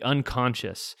the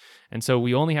unconscious. And so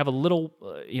we only have a little,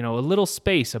 a little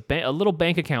space, a little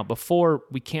bank account before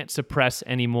we can't suppress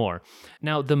anymore.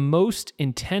 Now, the most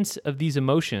intense of these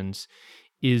emotions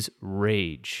is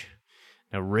rage.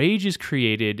 Now, rage is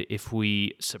created if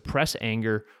we suppress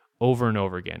anger over and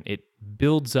over again. It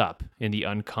builds up in the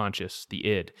unconscious, the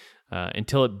id,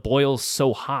 until it boils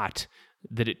so hot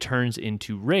that it turns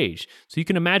into rage. So you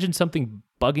can imagine something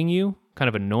bugging you, kind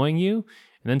of annoying you,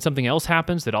 and then something else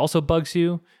happens that also bugs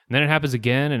you, and then it happens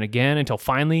again and again until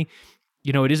finally,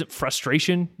 it isn't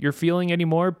frustration you're feeling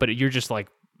anymore, but you're just like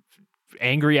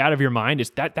angry out of your mind.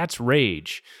 That's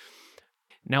rage.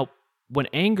 Now, when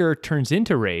anger turns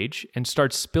into rage and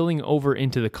starts spilling over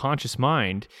into the conscious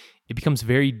mind, it becomes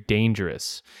very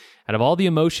dangerous. Out of all the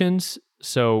emotions,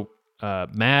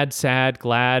 mad, sad,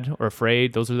 glad, or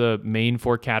afraid, those are the main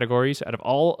 4 categories. Out of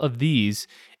all of these,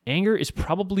 anger is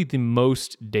probably the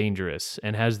most dangerous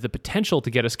and has the potential to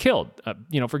get us killed.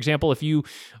 For example, if you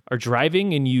are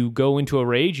driving and you go into a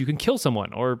rage, you can kill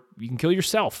someone or you can kill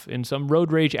yourself in some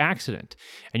road rage accident.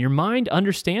 And your mind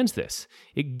understands this.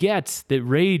 It gets that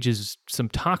rage is some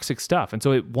toxic stuff, and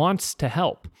so it wants to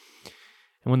help.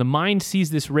 And when the mind sees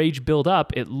this rage build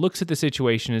up, it looks at the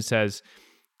situation and says,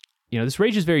 this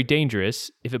rage is very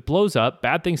dangerous. If it blows up,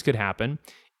 bad things could happen.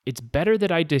 It's better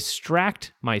that I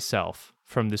distract myself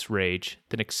from this rage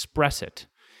than express it.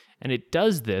 And it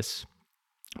does this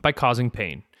by causing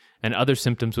pain and other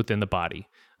symptoms within the body.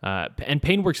 And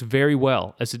pain works very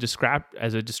well as a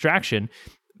distraction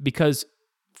because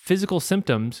physical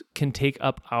symptoms can take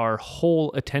up our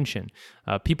whole attention.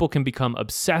 People can become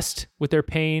obsessed with their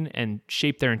pain and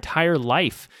shape their entire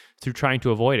life through trying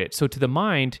to avoid it. So to the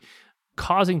mind,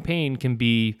 causing pain can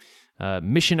be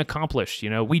mission accomplished.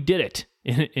 We did it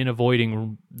in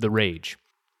avoiding the rage.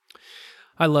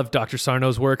 I love Dr.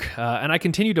 Sarno's work, and I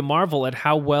continue to marvel at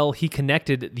how well he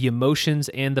connected the emotions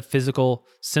and the physical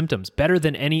symptoms, better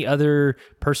than any other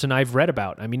person I've read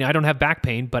about. I mean, I don't have back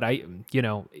pain, but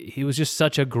he was just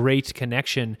such a great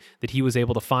connection that he was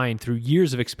able to find through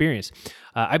years of experience.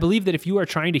 I believe that if you are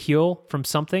trying to heal from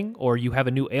something or you have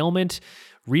a new ailment,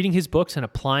 reading his books and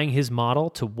applying his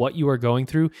model to what you are going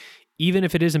through, even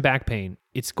if it isn't back pain,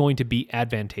 it's going to be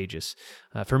advantageous.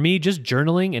 For me, just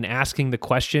journaling and asking the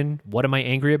question, what am I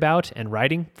angry about, and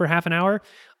writing for half an hour,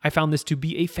 I found this to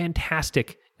be a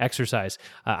fantastic exercise.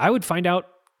 I would find out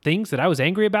things that I was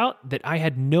angry about that I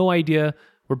had no idea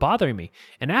were bothering me.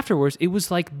 And afterwards, it was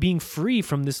like being free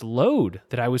from this load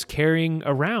that I was carrying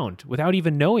around without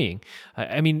even knowing.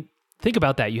 Think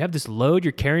about that. You have this load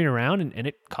you're carrying around and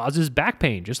it causes back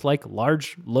pain, just like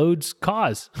large loads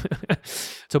cause.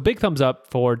 So big thumbs up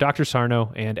for Dr.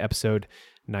 Sarno and episode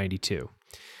 92.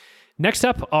 Next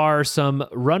up are some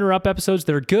runner-up episodes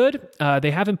that are good.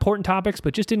 They have important topics,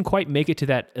 but just didn't quite make it to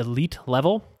that elite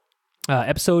level.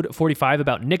 Episode 45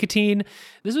 about nicotine.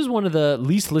 This is one of the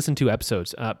least listened to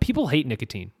episodes. People hate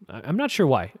nicotine. I'm not sure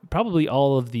why. Probably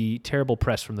all of the terrible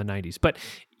press from the 90s. But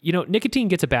nicotine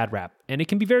gets a bad rap, and it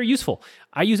can be very useful.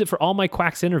 I use it for all my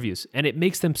Quacks interviews, and it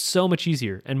makes them so much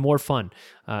easier and more fun.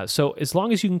 So as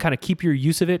long as you can kind of keep your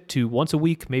use of it to once a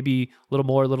week, maybe a little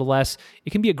more, a little less, it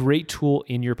can be a great tool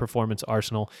in your performance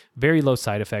arsenal. Very low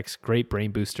side effects, great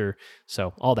brain booster,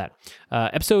 so all that.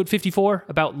 Episode 54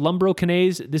 about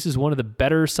lumbrokinase. This is one of the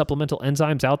better supplemental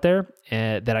enzymes out there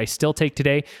that I still take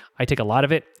today. I take a lot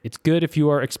of it. It's good if you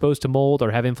are exposed to mold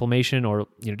or have inflammation or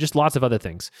just lots of other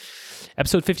things.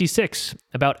 Episode 56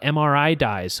 about MRI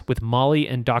dyes with Molly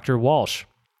and Dr. Walsh.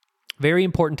 Very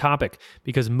important topic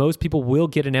because most people will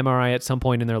get an MRI at some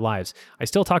point in their lives. I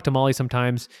still talk to Molly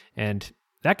sometimes, and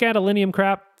that gadolinium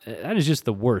crap, that is just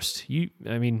the worst.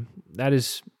 That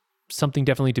is something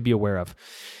definitely to be aware of.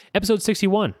 Episode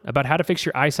 61 about how to fix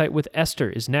your eyesight with Esther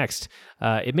is next.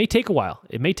 It may take a while.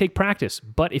 It may take practice,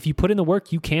 but if you put in the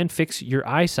work, you can fix your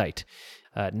eyesight.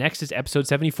 Next is episode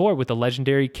 74 with the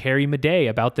legendary Carrie Madej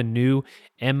about the new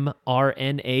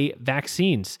mRNA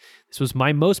vaccines. This was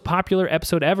my most popular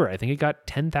episode ever. I think it got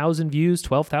 10,000 views,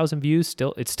 12,000 views.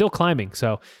 It's still climbing,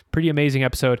 so pretty amazing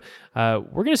episode. We're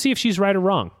going to see if she's right or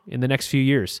wrong in the next few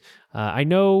years. I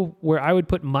know where I would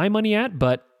put my money at,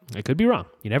 but I could be wrong.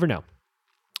 You never know.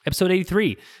 Episode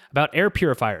 83 about air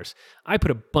purifiers. I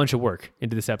put a bunch of work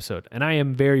into this episode, and I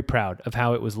am very proud of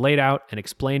how it was laid out and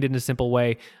explained in a simple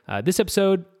way. This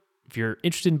episode, if you're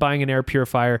interested in buying an air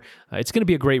purifier, it's going to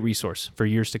be a great resource for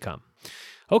years to come.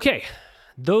 Okay,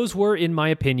 those were, in my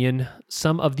opinion,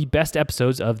 some of the best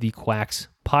episodes of the Quacks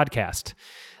podcast.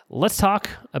 Let's talk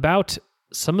about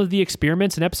some of the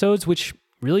experiments and episodes which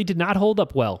really did not hold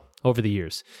up well over the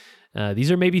years.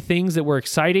 These are maybe things that were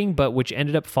exciting, but which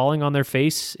ended up falling on their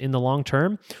face in the long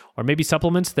term, or maybe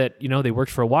supplements that, they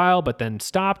worked for a while, but then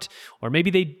stopped, or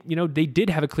maybe they did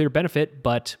have a clear benefit,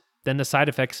 but then the side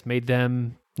effects made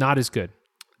them not as good.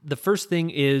 The first thing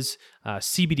is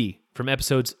CBD from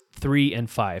episodes 3 and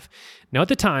 5. Now, at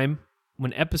the time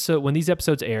when these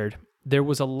episodes aired, there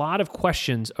was a lot of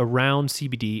questions around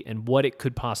CBD and what it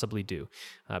could possibly do.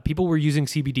 People were using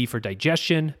CBD for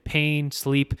digestion, pain,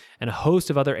 sleep, and a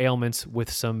host of other ailments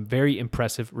with some very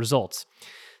impressive results.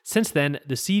 Since then,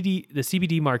 the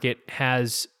CBD market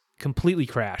has completely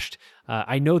crashed.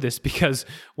 I know this because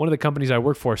one of the companies I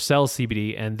work for sells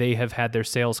CBD, and they have had their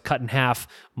sales cut in half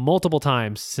multiple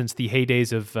times since the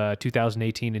heydays of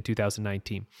 2018 and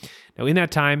 2019. Now, in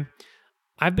that time,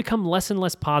 I've become less and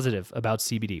less positive about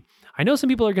CBD. I know some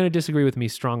people are going to disagree with me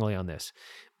strongly on this,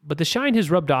 but the shine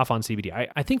has rubbed off on CBD.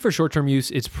 I think for short-term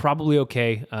use, it's probably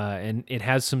okay, and it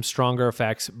has some stronger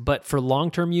effects. But for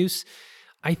long-term use,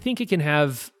 I think it can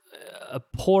have a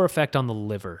poor effect on the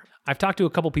liver. I've talked to a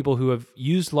couple people who have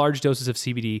used large doses of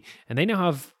CBD, and they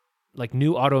now have like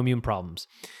new autoimmune problems.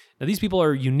 Now, these people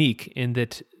are unique in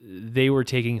that they were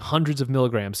taking hundreds of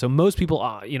milligrams. So most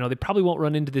people, they probably won't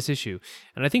run into this issue.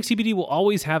 And I think CBD will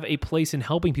always have a place in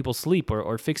helping people sleep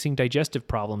or fixing digestive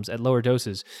problems at lower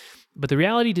doses. But the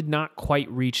reality did not quite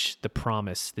reach the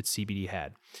promise that CBD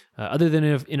had, other than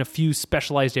in a few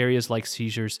specialized areas like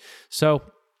seizures. So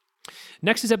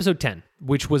next is episode 10,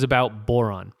 which was about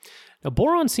boron. Now,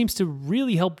 boron seems to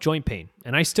really help joint pain,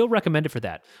 and I still recommend it for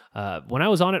that. When I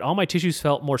was on it, all my tissues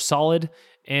felt more solid,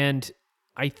 and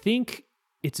I think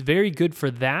it's very good for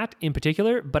that in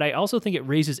particular, but I also think it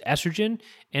raises estrogen,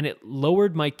 and it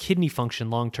lowered my kidney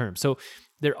function long term. So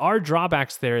there are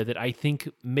drawbacks there that I think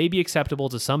may be acceptable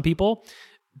to some people,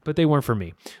 but they weren't for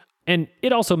me. And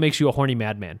it also makes you a horny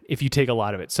madman if you take a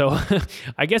lot of it. So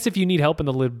I guess if you need help in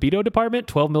the libido department,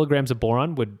 12 milligrams of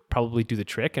boron would probably do the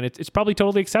trick. And it's probably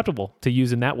totally acceptable to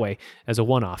use in that way as a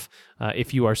one-off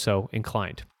if you are so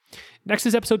inclined. Next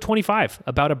is episode 25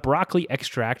 about a broccoli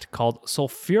extract called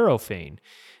sulforaphane.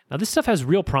 Now this stuff has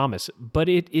real promise, but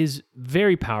it is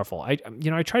very powerful. I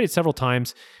tried it several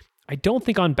times. I don't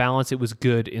think on balance it was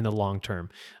good in the long term.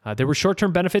 There were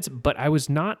short-term benefits, but I was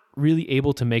not really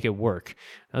able to make it work.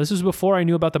 Now, this was before I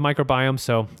knew about the microbiome,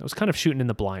 so I was kind of shooting in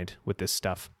the blind with this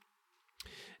stuff.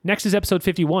 Next is episode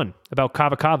 51 about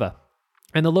Kava Kava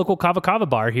and the local Kava Kava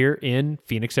bar here in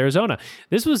Phoenix, Arizona.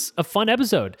 This was a fun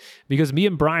episode because me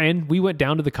and Brian, we went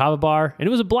down to the Kava bar and it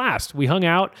was a blast. We hung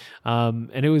out and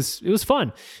it was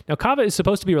fun. Now, Kava is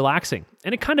supposed to be relaxing,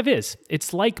 and it kind of is.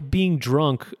 It's like being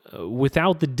drunk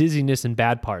without the dizziness and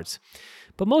bad parts.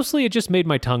 But mostly it just made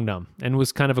my tongue numb and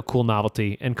was kind of a cool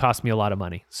novelty and cost me a lot of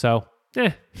money. So,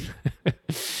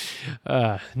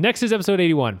 next is episode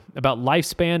 81 about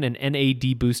lifespan and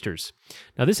NAD boosters.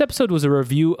 Now, this episode was a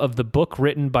review of the book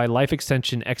written by life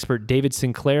extension expert David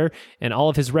Sinclair and all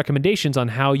of his recommendations on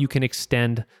how you can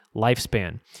extend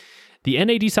lifespan. The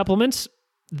NAD supplements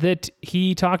that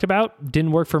he talked about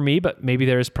didn't work for me, but maybe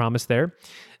there is promise there.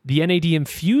 The NAD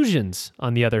infusions,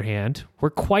 on the other hand, were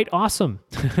quite awesome.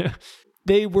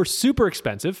 They were super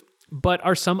expensive, but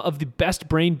are some of the best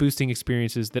brain boosting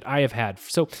experiences that I have had.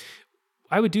 So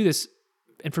I would do this,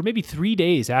 and for maybe 3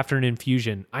 days after an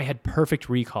infusion, I had perfect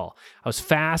recall. I was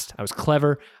fast, I was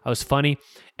clever, I was funny.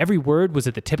 Every word was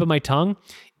at the tip of my tongue.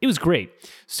 It was great.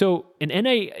 So an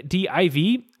NAD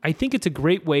IV, I think it's a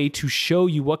great way to show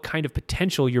you what kind of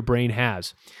potential your brain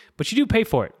has. But you do pay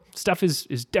for it. Stuff is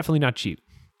definitely not cheap.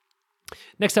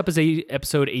 Next up is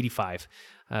episode 85.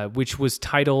 Which was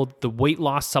titled The Weight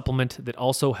Loss Supplement That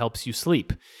Also Helps You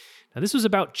Sleep. Now, this was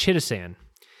about chitosan.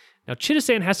 Now,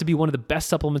 chitosan has to be one of the best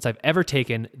supplements I've ever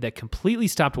taken that completely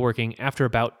stopped working after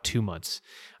about 2 months.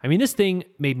 I mean, this thing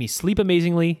made me sleep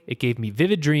amazingly, it gave me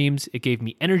vivid dreams, it gave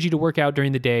me energy to work out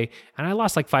during the day, and I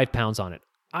lost like 5 pounds on it.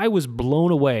 I was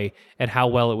blown away at how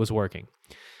well it was working.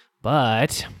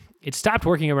 But it stopped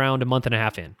working around a month and a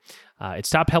half in. It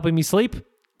stopped helping me sleep.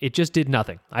 It just did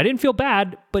nothing. I didn't feel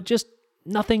bad, but just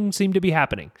nothing seemed to be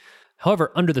happening.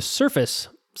 However, under the surface,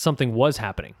 something was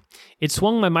happening. It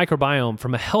swung my microbiome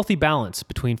from a healthy balance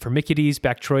between Firmicutes,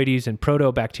 Bacteroides, and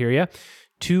Proteobacteria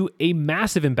to a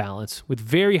massive imbalance with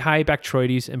very high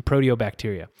Bacteroides and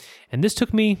Proteobacteria. And this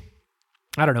took me,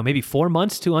 maybe 4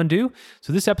 months to undo.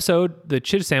 So this episode, the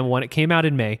chitosan one, it came out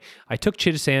in May. I took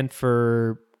chitosan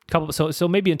for a couple, so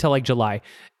maybe until like July.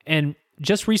 And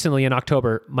just recently in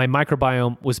October, my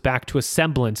microbiome was back to a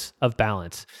semblance of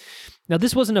balance. Now,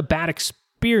 this wasn't a bad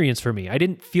experience for me. I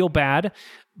didn't feel bad,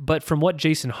 but from what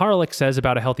Jason Harlick says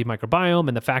about a healthy microbiome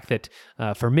and the fact that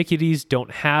Firmicutes don't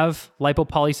have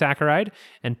lipopolysaccharide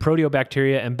and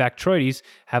Proteobacteria and Bacteroides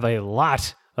have a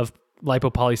lot of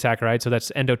lipopolysaccharide, so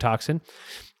that's endotoxin,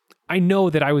 I know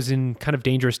that I was in kind of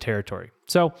dangerous territory.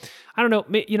 So I don't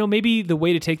know, maybe the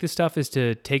way to take this stuff is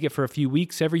to take it for a few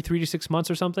weeks every 3 to 6 months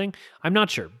or something. I'm not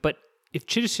sure, but if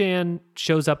chitosan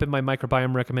shows up in my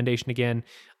microbiome recommendation again,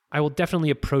 I will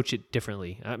definitely approach it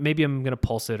differently. Maybe I'm going to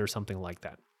pulse it or something like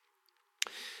that.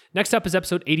 Next up is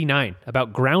episode 89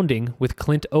 about grounding with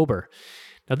Clint Ober.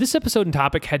 Now, this episode and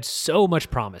topic had so much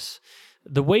promise.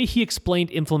 The way he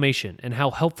explained inflammation and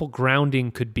how helpful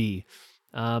grounding could be,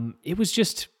 it was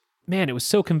just, it was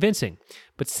so convincing.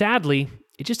 But sadly,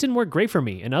 it just didn't work great for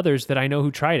me and others that I know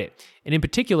who tried it. And in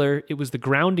particular, it was the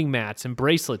grounding mats and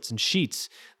bracelets and sheets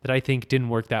that I think didn't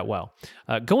work that well.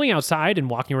 Going outside and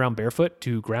walking around barefoot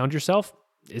to ground yourself,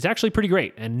 is actually pretty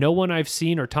great. And no one I've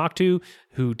seen or talked to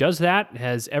who does that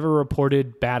has ever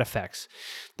reported bad effects.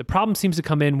 The problem seems to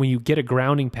come in when you get a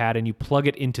grounding pad and you plug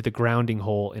it into the grounding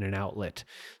hole in an outlet.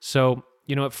 So,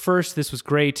 at first this was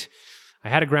great. I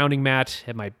had a grounding mat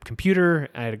at my computer.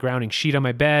 I had a grounding sheet on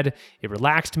my bed. It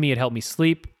relaxed me. It helped me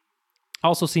sleep.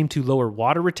 Also seemed to lower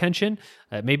water retention.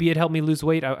 Maybe it helped me lose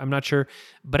weight. I'm not sure.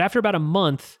 But after about a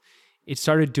month, it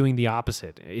started doing the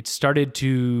opposite. It started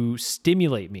to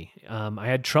stimulate me. I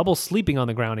had trouble sleeping on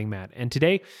the grounding mat. And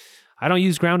today, I don't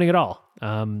use grounding at all.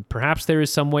 Perhaps there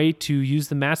is some way to use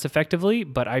the mats effectively,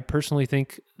 but I personally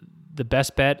think the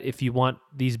best bet if you want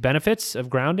these benefits of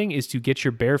grounding is to get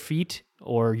your bare feet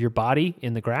or your body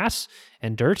in the grass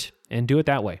and dirt and do it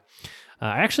that way.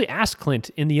 I actually asked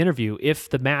Clint in the interview if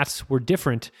the mats were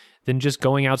different than just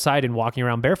going outside and walking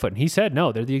around barefoot. And he said,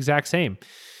 no, they're the exact same.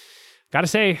 Gotta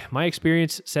say, my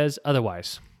experience says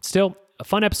otherwise. Still, a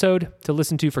fun episode to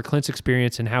listen to for Clint's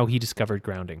experience and how he discovered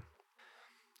grounding.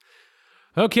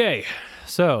 Okay,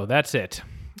 so that's it.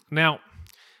 Now,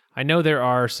 I know there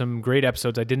are some great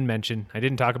episodes I didn't mention. I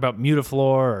didn't talk about Mutaflor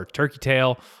or Turkey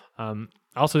Tail. I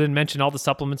also didn't mention all the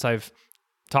supplements I've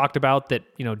talked about that,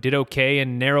 did okay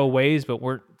in narrow ways, but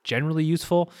weren't generally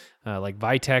useful, like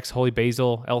Vitex, Holy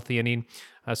Basil, L-theanine.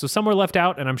 So some were left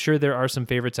out, and I'm sure there are some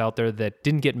favorites out there that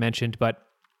didn't get mentioned, but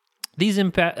these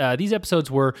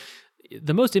episodes were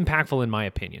the most impactful in my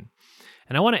opinion.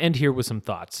 And I want to end here with some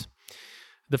thoughts.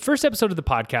 The first episode of the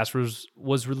podcast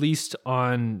was released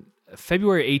on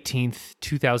February 18th,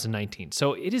 2019.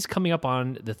 So it is coming up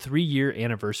on the 3-year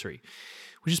anniversary,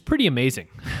 which is pretty amazing.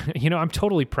 I'm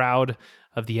totally proud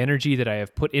of the energy that I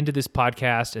have put into this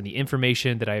podcast and the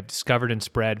information that I have discovered and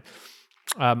spread.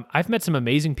 I've met some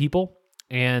amazing people,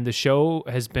 and the show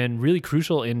has been really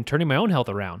crucial in turning my own health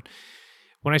around.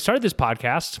 When I started this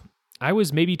podcast, I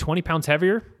was maybe 20 pounds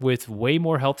heavier with way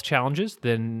more health challenges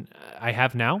than I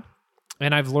have now.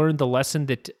 And I've learned the lesson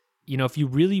that, if you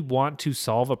really want to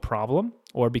solve a problem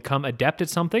or become adept at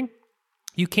something,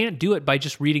 you can't do it by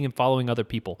just reading and following other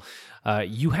people.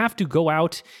 You have to go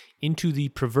out into the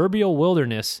proverbial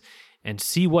wilderness and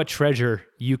see what treasure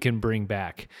you can bring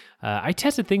back. I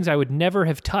tested things I would never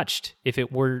have touched if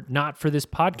it were not for this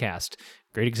podcast.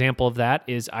 Great example of that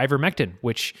is ivermectin,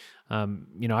 which,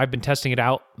 I've been testing it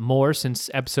out more since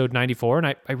episode 94, and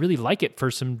I really like it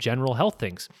for some general health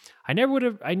things. I never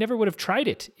would have tried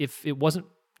it if it wasn't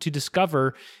to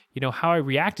discover, how I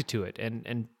reacted to it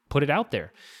and put it out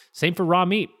there. Same for raw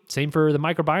meat, same for the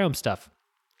microbiome stuff.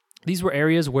 These were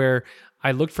areas where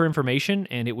I looked for information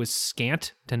and it was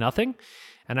scant to nothing.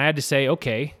 And I had to say,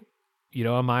 okay,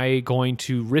 am I going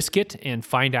to risk it and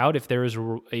find out if there is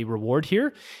a reward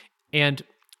here? And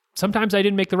sometimes I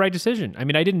didn't make the right decision.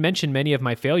 I didn't mention many of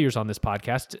my failures on this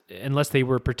podcast unless they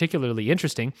were particularly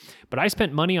interesting, but I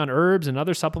spent money on herbs and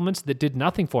other supplements that did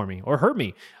nothing for me or hurt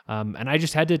me. And I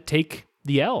just had to take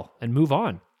the L and move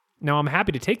on. Now, I'm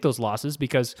happy to take those losses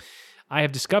because I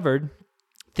have discovered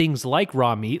things like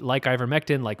raw meat, like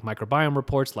ivermectin, like microbiome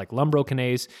reports, like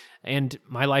lumbrokinase, and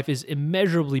my life is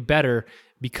immeasurably better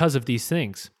because of these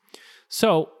things.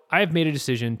 So I have made a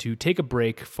decision to take a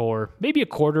break for maybe a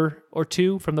quarter or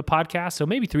two from the podcast, so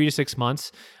maybe 3 to 6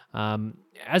 months.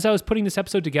 As I was putting this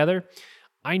episode together,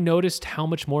 I noticed how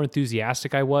much more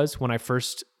enthusiastic I was when I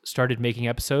first started making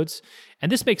episodes,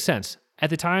 and this makes sense. At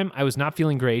the time, I was not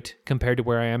feeling great compared to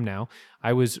where I am now.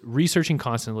 I was researching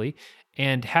constantly,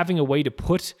 and having a way to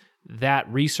put that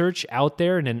research out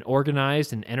there in an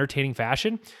organized and entertaining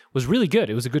fashion was really good.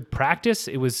 It was a good practice.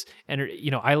 It was,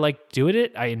 I liked doing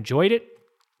it. I enjoyed it.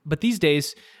 But these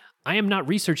days, I am not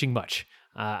researching much.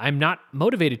 I'm not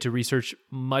motivated to research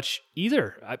much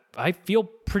either. I feel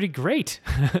pretty great.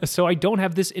 So I don't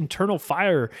have this internal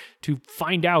fire to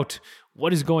find out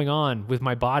what is going on with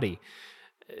my body.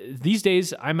 These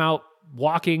days, I'm out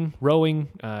walking, rowing,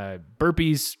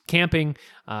 burpees, camping.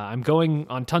 I'm going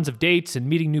on tons of dates and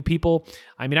meeting new people.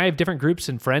 I have different groups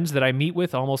and friends that I meet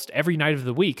with almost every night of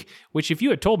the week, which if you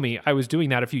had told me I was doing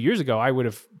that a few years ago, I would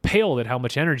have paled at how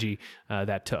much energy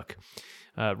that took.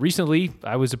 Recently,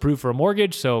 I was approved for a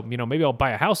mortgage, so maybe I'll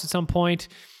buy a house at some point.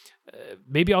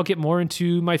 Maybe I'll get more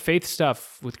into my faith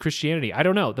stuff with Christianity. I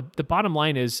don't know. The bottom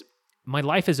line is my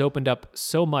life has opened up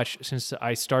so much since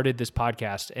I started this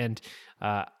podcast, and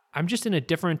I'm just in a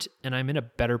different and I'm in a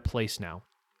better place now.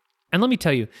 And let me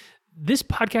tell you, this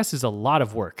podcast is a lot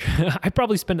of work. I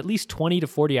probably spend at least 20 to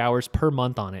 40 hours per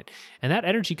month on it, and that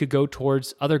energy could go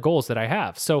towards other goals that I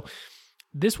have. So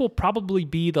this will probably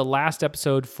be the last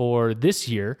episode for this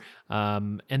year.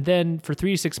 And then for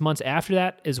 3 to 6 months after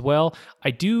that as well,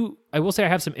 I will say I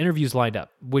have some interviews lined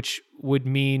up, which would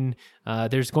mean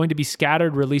there's going to be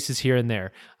scattered releases here and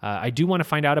there. I do want to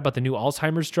find out about the new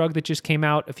Alzheimer's drug that just came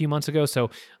out a few months ago, so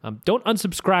don't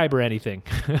unsubscribe or anything.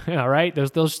 All right,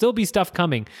 there'll still be stuff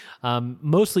coming,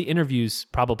 mostly interviews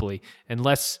probably,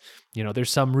 unless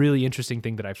there's some really interesting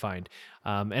thing that I find.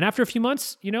 And after a few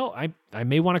months, I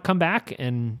may want to come back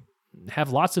and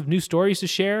have lots of new stories to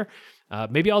share.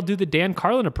 Maybe I'll do the Dan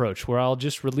Carlin approach, where I'll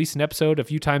just release an episode a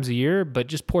few times a year, but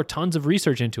just pour tons of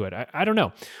research into it. I don't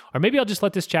know. Or maybe I'll just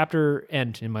let this chapter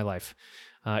end in my life.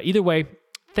 Either way,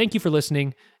 thank you for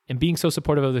listening and being so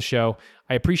supportive of the show.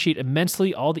 I appreciate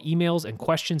immensely all the emails and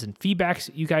questions and feedbacks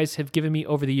you guys have given me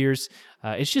over the years.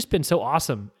 It's just been so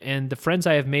awesome. And the friends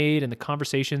I have made and the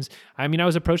conversations. I mean, I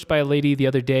was approached by a lady the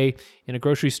other day in a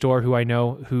grocery store who I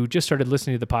know, who just started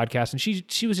listening to the podcast, and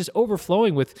she was just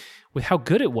overflowing with how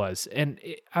good it was. And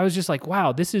I was just like,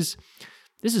 wow, this is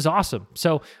awesome.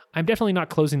 So I'm definitely not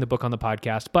closing the book on the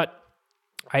podcast, but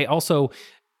I also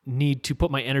need to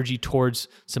put my energy towards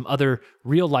some other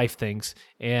real life things,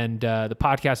 and the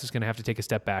podcast is going to have to take a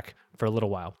step back for a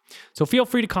little while. So feel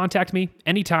free to contact me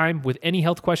anytime with any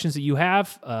health questions that you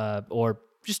have, or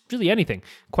just really anything.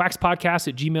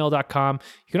 quackspodcast@gmail.com.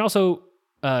 You can also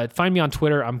find me on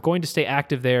Twitter. I'm going to stay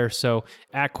active there, so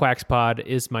 @quackspod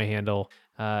is my handle.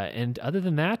 And other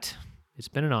than that, it's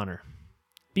been an honor.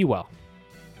 Be well.